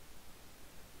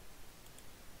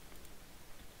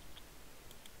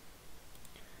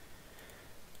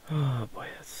 Oh boy,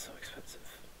 that's so expensive.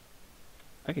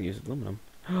 I could use aluminum.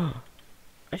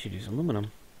 I should use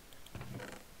aluminum.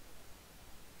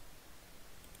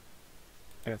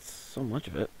 I got so much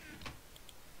of it.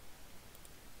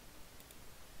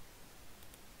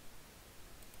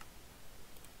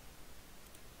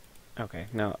 Okay,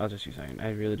 no, I'll just use iron. I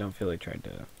really don't feel like trying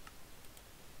to...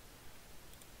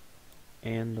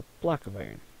 And the block of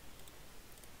iron.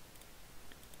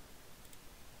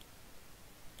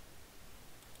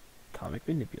 atomic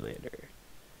manipulator.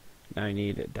 Now I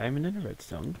need a diamond and a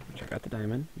redstone, which I got the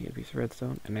diamond, need a piece of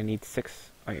redstone, and I need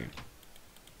 6 iron.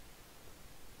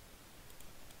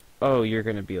 Oh, you're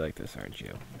gonna be like this, aren't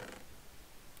you?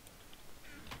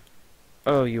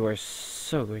 Oh, you are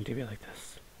so going to be like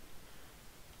this.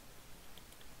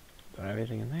 Put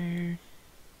everything in there.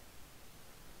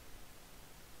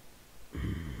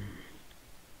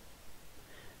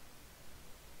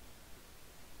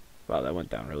 Wow, that went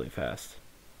down really fast.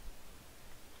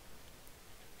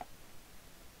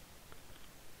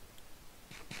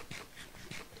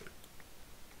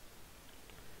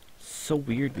 So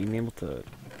weird being able to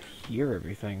hear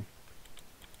everything.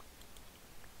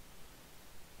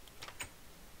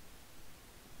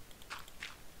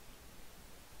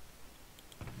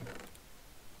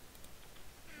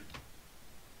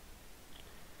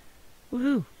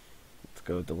 Woohoo! Let's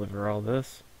go deliver all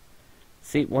this.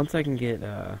 See, once I can get,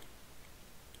 I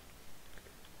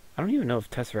don't even know if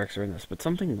Tesseracts are in this, but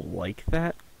something like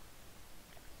that.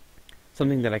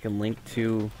 Something that I can link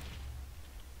to.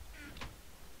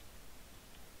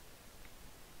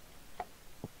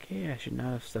 Okay, I should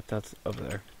not have stepped out over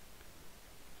there.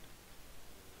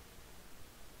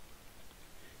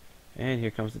 And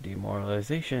here comes the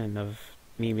demoralization of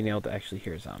me being able to actually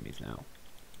hear zombies now.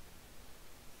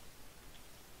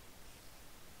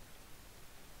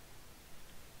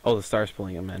 Oh, the star's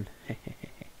pulling them in.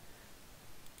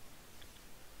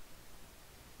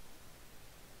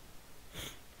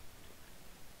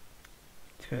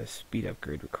 To speed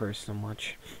upgrade requires so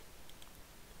much.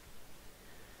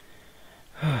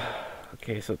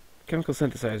 Okay, so chemical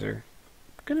synthesizer.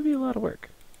 Gonna be a lot of work.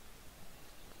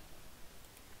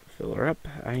 Fill her up.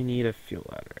 I need a fuel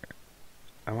ladder.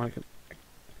 I want to.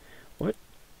 What?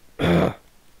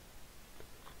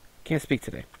 Can't speak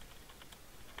today.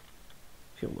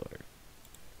 Fuel loader.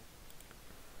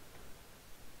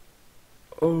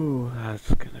 Oh,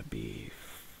 that's gonna be.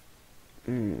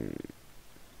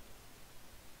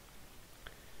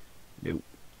 Nope.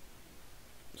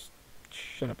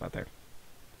 Shut up out there.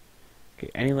 Okay,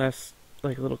 any last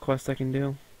like little quest I can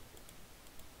do?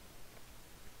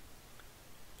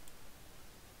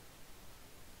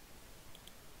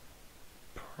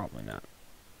 Probably not.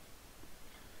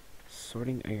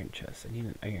 Sorting iron chest. I need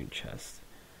an iron chest.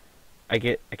 I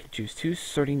can choose 2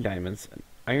 sorting diamonds, an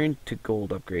iron to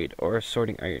gold upgrade, or a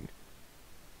sorting iron.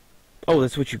 Oh,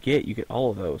 that's what you get. You get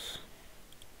all of those.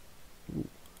 Ooh.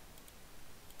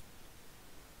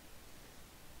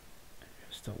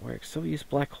 This don't work. So we use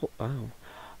black hole. Oh.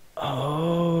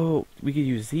 Oh, we could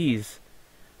use these.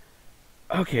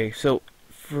 Okay, so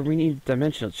for we need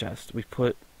dimensional chest, we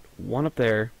put one up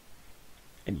there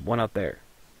and one out there.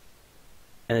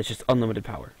 And it's just unlimited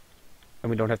power. And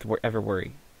we don't have to ever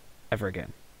worry. Ever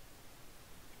again.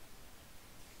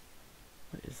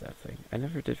 What is that thing? I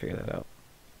never did figure that out.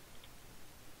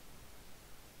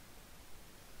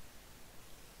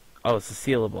 Oh, it's a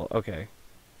sealable. Okay.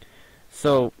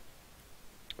 So,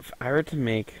 if I were to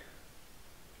make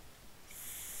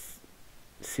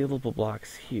sealable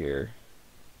blocks here,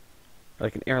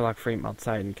 like an airlock frame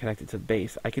outside and connect it to the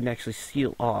base, I can actually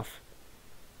seal off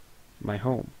my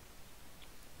home.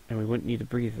 And we wouldn't need to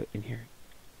breathe it in here.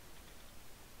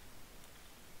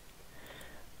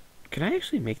 Can I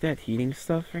actually make that heating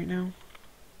stuff right now?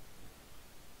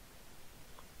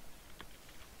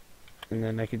 And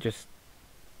then I could just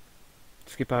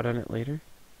skip out on it later?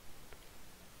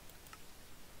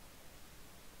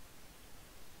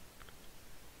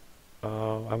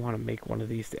 Oh, I want to make one of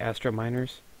these, the Astro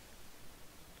Miners.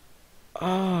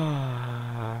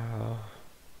 Oh.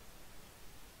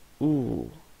 Ooh.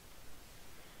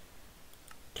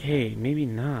 Okay, maybe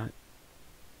not.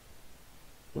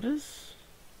 What is...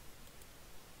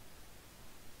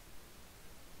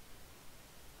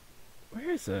 Where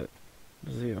is it?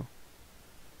 Zoo.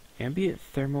 Ambient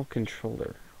thermal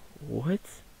controller. What?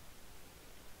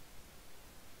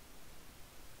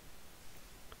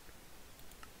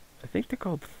 I think they're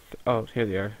called... oh, here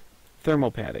they are.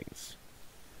 Thermal paddings.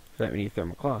 For that we need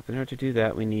thermal cloth. In order to do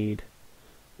that, we need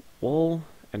wool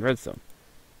and redstone.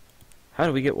 How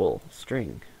do we get wool?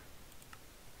 String.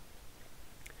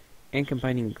 And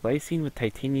combining glycine with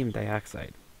titanium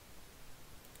dioxide.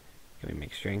 Can we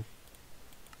make string?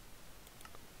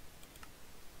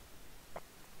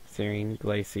 Serine,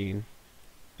 glycine,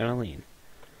 aniline.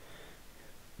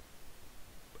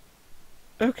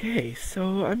 Okay,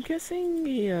 so I'm guessing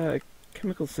the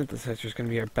chemical synthesizer is going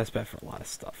to be our best bet for a lot of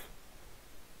stuff.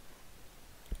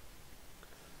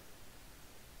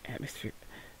 Atmosphere.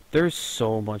 There's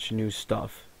so much new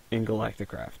stuff in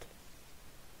Galacticraft.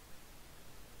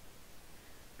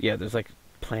 Yeah, there's like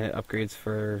planet upgrades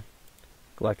for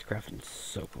Galactic crafting is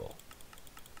so cool.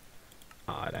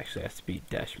 Ah, it actually has to be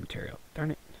dash material. Darn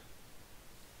it.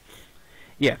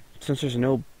 Yeah, since there's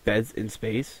no beds in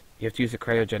space, you have to use a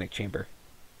cryogenic chamber.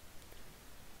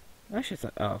 Actually, it's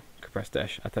not. Oh, compressed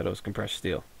dash. I thought it was compressed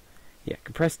steel. Yeah,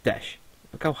 compressed dash.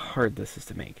 Look how hard this is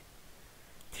to make.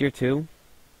 Tier 2.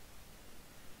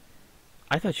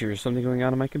 I thought you were something going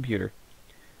on my computer.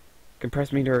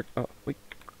 Compressed meteor. Oh, wait.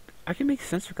 I can make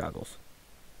sensor goggles.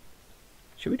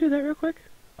 Should we do that real quick?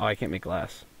 Oh, I can't make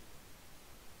glass.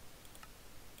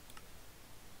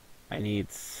 I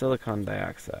need silicon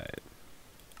dioxide.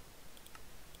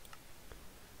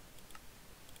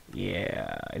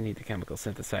 Yeah, I need the chemical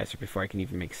synthesizer before I can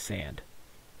even make sand.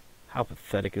 How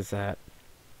pathetic is that?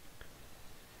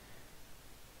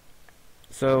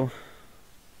 So,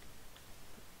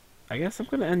 I guess I'm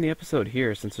going to end the episode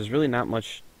here since there's really not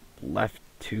much left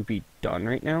to be done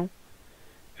right now.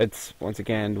 It's, once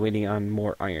again, waiting on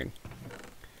more iron.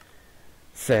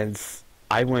 Since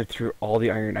I went through all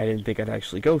the iron I didn't think I'd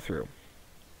actually go through.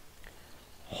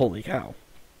 Holy cow.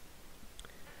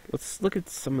 Let's look at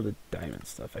some of the diamond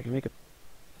stuff. I can make a...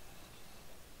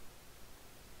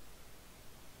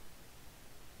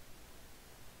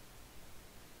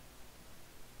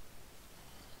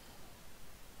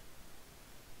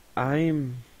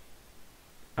 I'm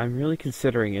really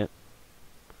considering it.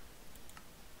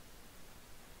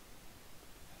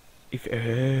 If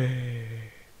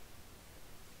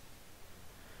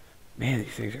man, these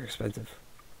things are expensive.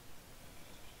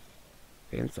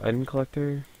 Advanced item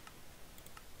collector.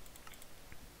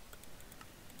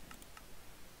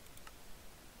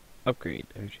 Upgrade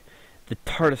energy. The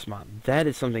TARDIS mod. That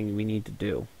is something we need to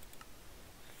do.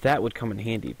 That would come in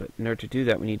handy, but in order to do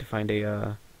that, we need to find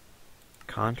a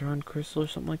Chondron crystal or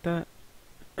something like that.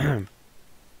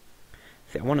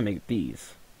 See, I want to make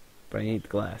these, but I need the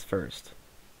glass first.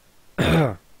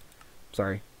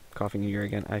 Sorry, coughing in your ear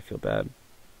again. I feel bad.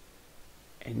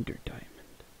 Ender diamond.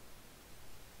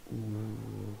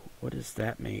 Ooh, what does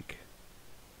that make?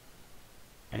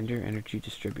 Ender energy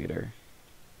distributor.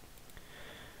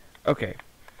 Okay,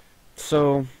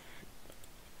 so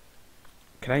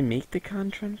can I make the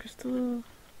Chondron crystal?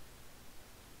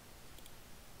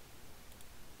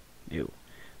 No.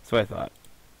 So I thought.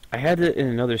 I had it in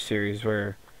another series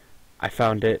where I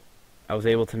found it. I was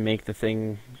able to make the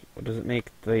thing. What does it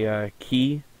make? The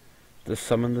key to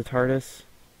summon the TARDIS.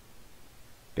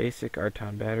 Basic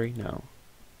Arton battery? No.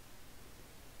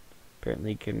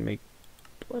 Apparently can make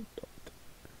blood bolt.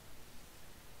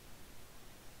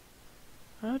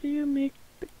 How do you make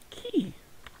the key?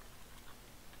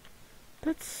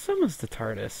 That summons the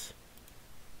TARDIS.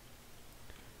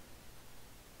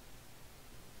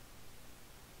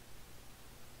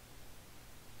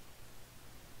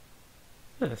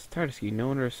 Yes, TARDIS key, no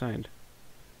one assigned.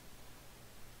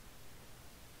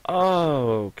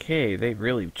 Okay, they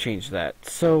really changed that.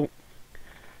 So,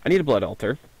 I need a blood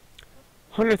altar,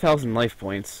 100,000 life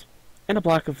points, and a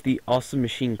block of the awesome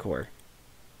machine core.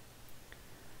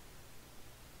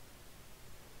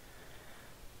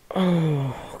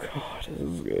 Oh god, this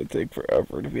is gonna take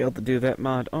forever to be able to do that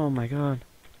mod. Oh my god.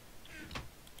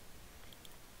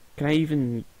 Can I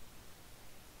even...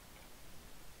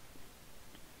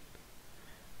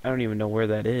 I don't even know where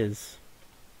that is.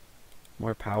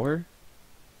 More power?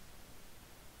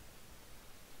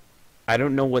 I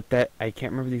don't know what that... I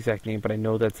can't remember the exact name, but I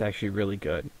know that's actually really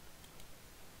good.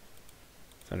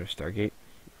 It's under Stargate.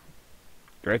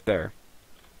 Right there.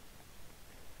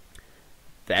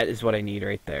 That is what I need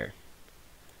right there.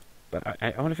 But I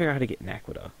want to figure out how to get an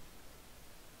Aquila.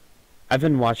 I've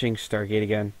been watching Stargate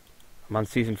again. I'm on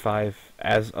season 5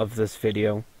 as of this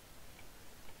video.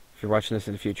 If you're watching this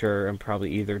in the future, I'm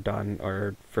probably either done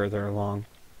or further along.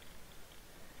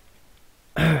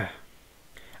 I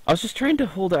was just trying to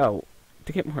hold out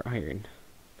to get more iron,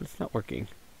 but it's not working.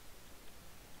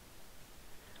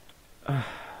 What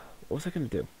was I going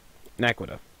to do? An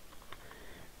Aquila.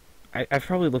 I've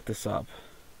probably looked this up.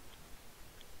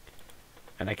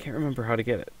 And I can't remember how to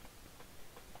get it.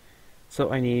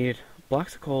 So I need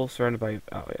blocks of coal surrounded by...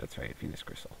 Oh, yeah, that's right. Venus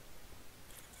crystal.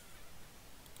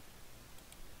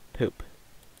 Poop.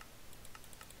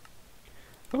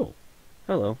 Oh,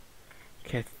 hello.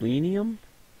 Cathlenium,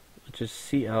 which is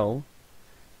Cl,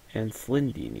 and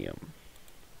Slindinium.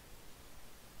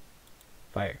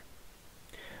 Fire.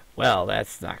 Well,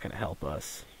 that's not going to help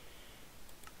us.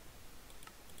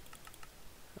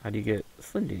 How do you get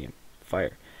Slindinium?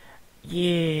 Fire.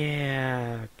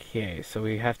 Yeah, okay, so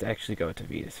we have to actually go to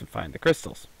Venus and find the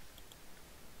crystals.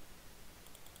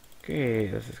 Okay,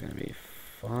 this is gonna be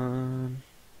fun.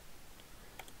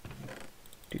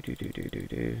 Do do do do do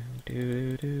do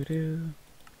do do do.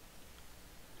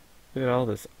 Look at all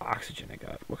this oxygen I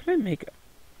got. What can I make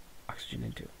oxygen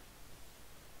into?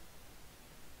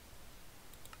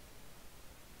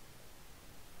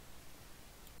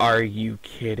 Are you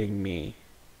kidding me?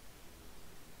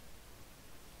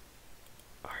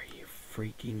 Are you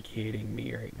freaking kidding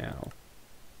me right now?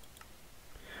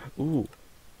 Ooh.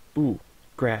 Ooh.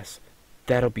 Grass.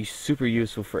 That'll be super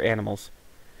useful for animals.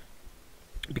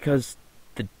 Because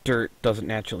the dirt doesn't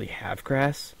naturally have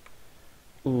grass.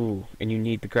 Ooh. And you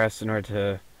need the grass in order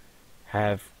to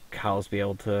have cows be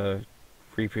able to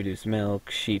reproduce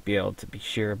milk, sheep be able to be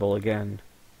shearable again.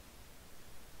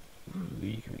 Ooh,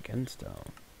 you can make endstone.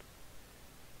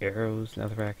 Arrows,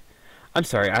 netherrack. I'm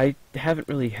sorry, I haven't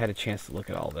really had a chance to look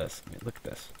at all this. I mean, look at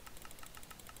this.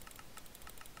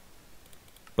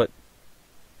 But,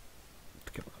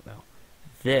 now,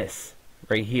 this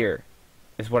right here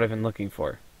is what I've been looking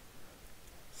for.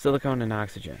 Silicone and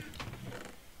oxygen.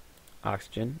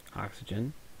 Oxygen,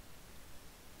 oxygen.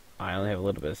 I only have a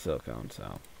little bit of silicone,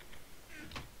 so.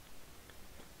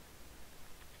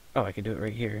 Oh, I can do it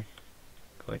right here.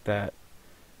 Go like that.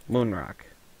 Moon rock.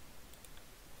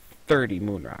 30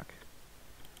 moon rock.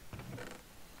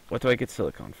 What do I get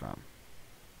silicone from?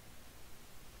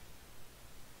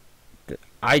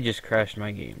 I just crashed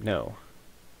my game. No.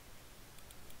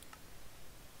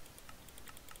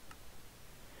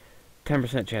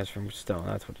 %10 chance from stone.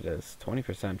 That's what it is.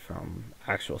 20% from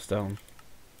actual stone.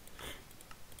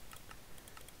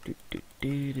 You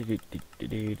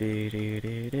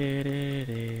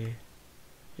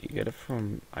get it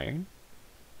from iron?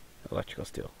 Electrical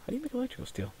steel. How do you make electrical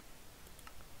steel?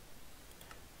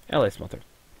 Alloy smelter.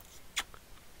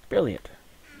 Brilliant.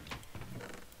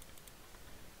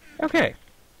 Okay.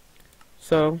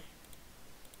 So,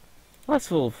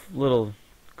 lots of little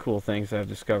cool things I've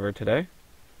discovered today.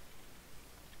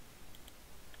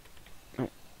 Oh,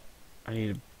 I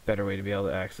need a better way to be able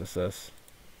to access this.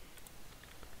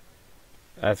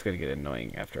 That's going to get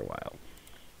annoying after a while.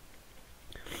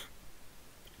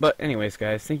 But anyways,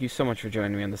 guys, thank you so much for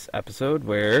joining me on this episode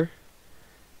where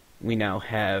we now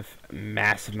have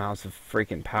massive amounts of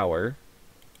freaking power.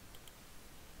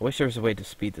 I wish there was a way to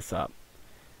speed this up.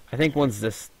 I think once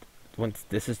this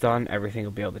is done, everything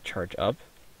will be able to charge up.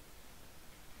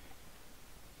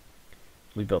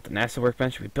 We built the NASA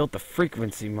workbench. We built the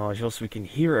frequency module so we can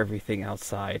hear everything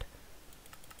outside.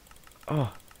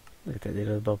 Oh, look at that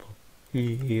little bubble.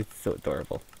 It's so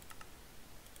adorable.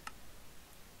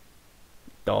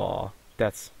 Aw,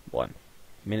 that's 1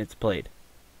 minutes played.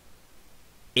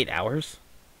 8 hours?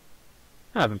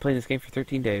 Oh, I've been playing this game for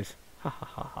 13 days. Ha ha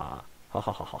ha ha. Ha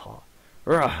ha ha ha ha.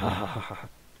 Rah, ha ha ha ha.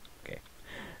 Okay,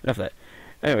 enough of that.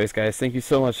 Anyways, guys, thank you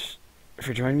so much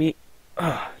for joining me.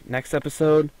 Next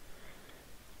episode,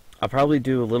 I'll probably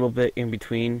do a little bit in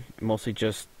between, mostly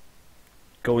just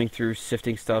going through,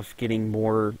 sifting stuff, getting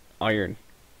more iron.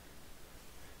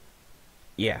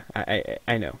 Yeah,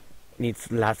 I know.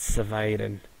 Needs lots of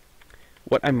iron.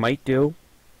 What I might do,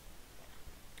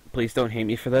 please don't hate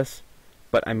me for this,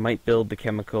 but I might build the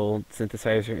chemical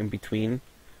synthesizer in between,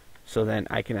 so then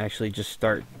I can actually just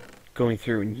start going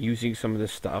through and using some of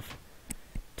this stuff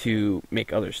to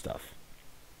make other stuff.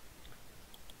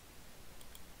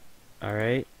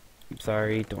 Alright, I'm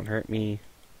sorry, don't hurt me.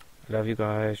 I love you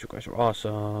guys are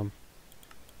awesome.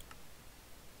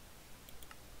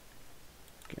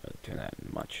 Can't really turn that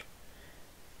in much.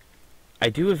 I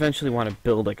do eventually want to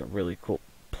build like a really cool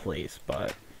place,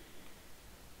 but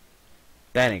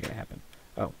that ain't gonna happen.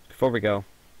 Oh, before we go,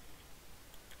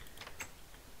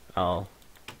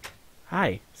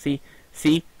 hi, see,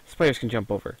 spiders can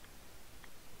jump over.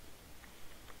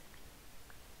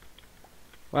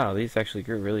 Wow, these actually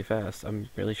grew really fast. I'm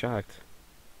really shocked.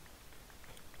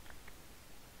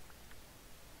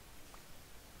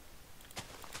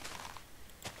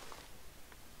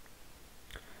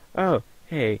 Oh,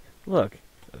 hey, look,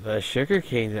 the sugar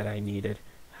cane that I needed.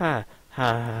 Ha,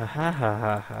 ha, ha, ha,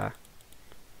 ha, ha.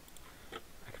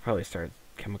 I could probably start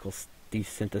chemical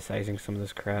desynthesizing some of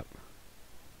this crap.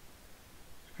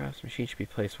 Crafts machine should be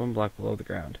placed 1 block below the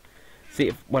ground.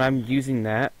 See, when I'm using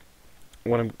that,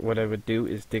 what I would do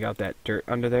is dig out that dirt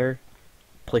under there,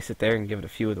 place it there, and give it a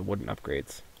few of the wooden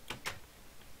upgrades.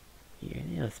 Here,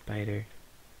 little spider.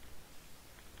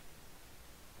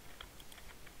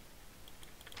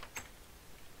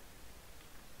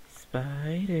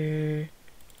 Spider.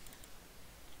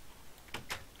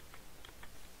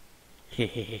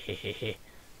 Hehehehe.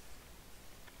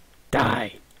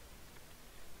 Die.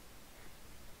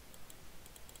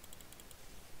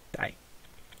 Die.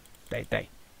 Die, die.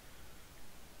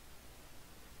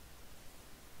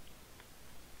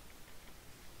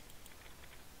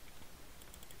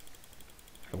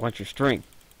 I want your string.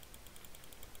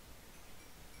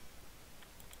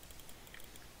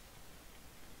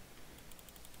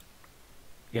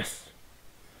 Yes.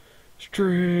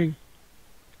 String.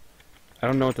 I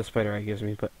don't know what the spider eye gives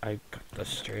me, but I got the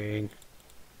string.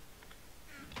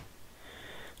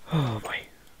 Oh boy.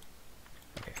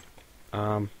 Okay.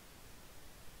 I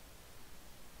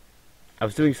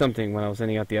was doing something when I was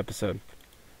ending out the episode.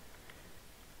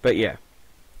 But yeah.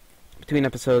 Between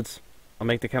episodes, I'll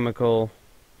make the chemical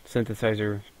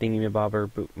synthesizer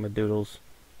thingy-mabobber madoodles.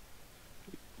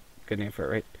 Good name for it,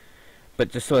 right? But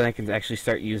just so that I can actually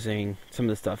start using some of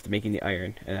the stuff to making the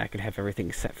iron, and I can have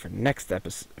everything set for next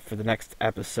for the next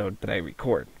episode that I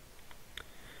record.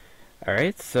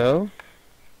 Alright, so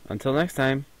until next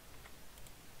time,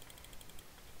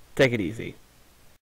 take it easy.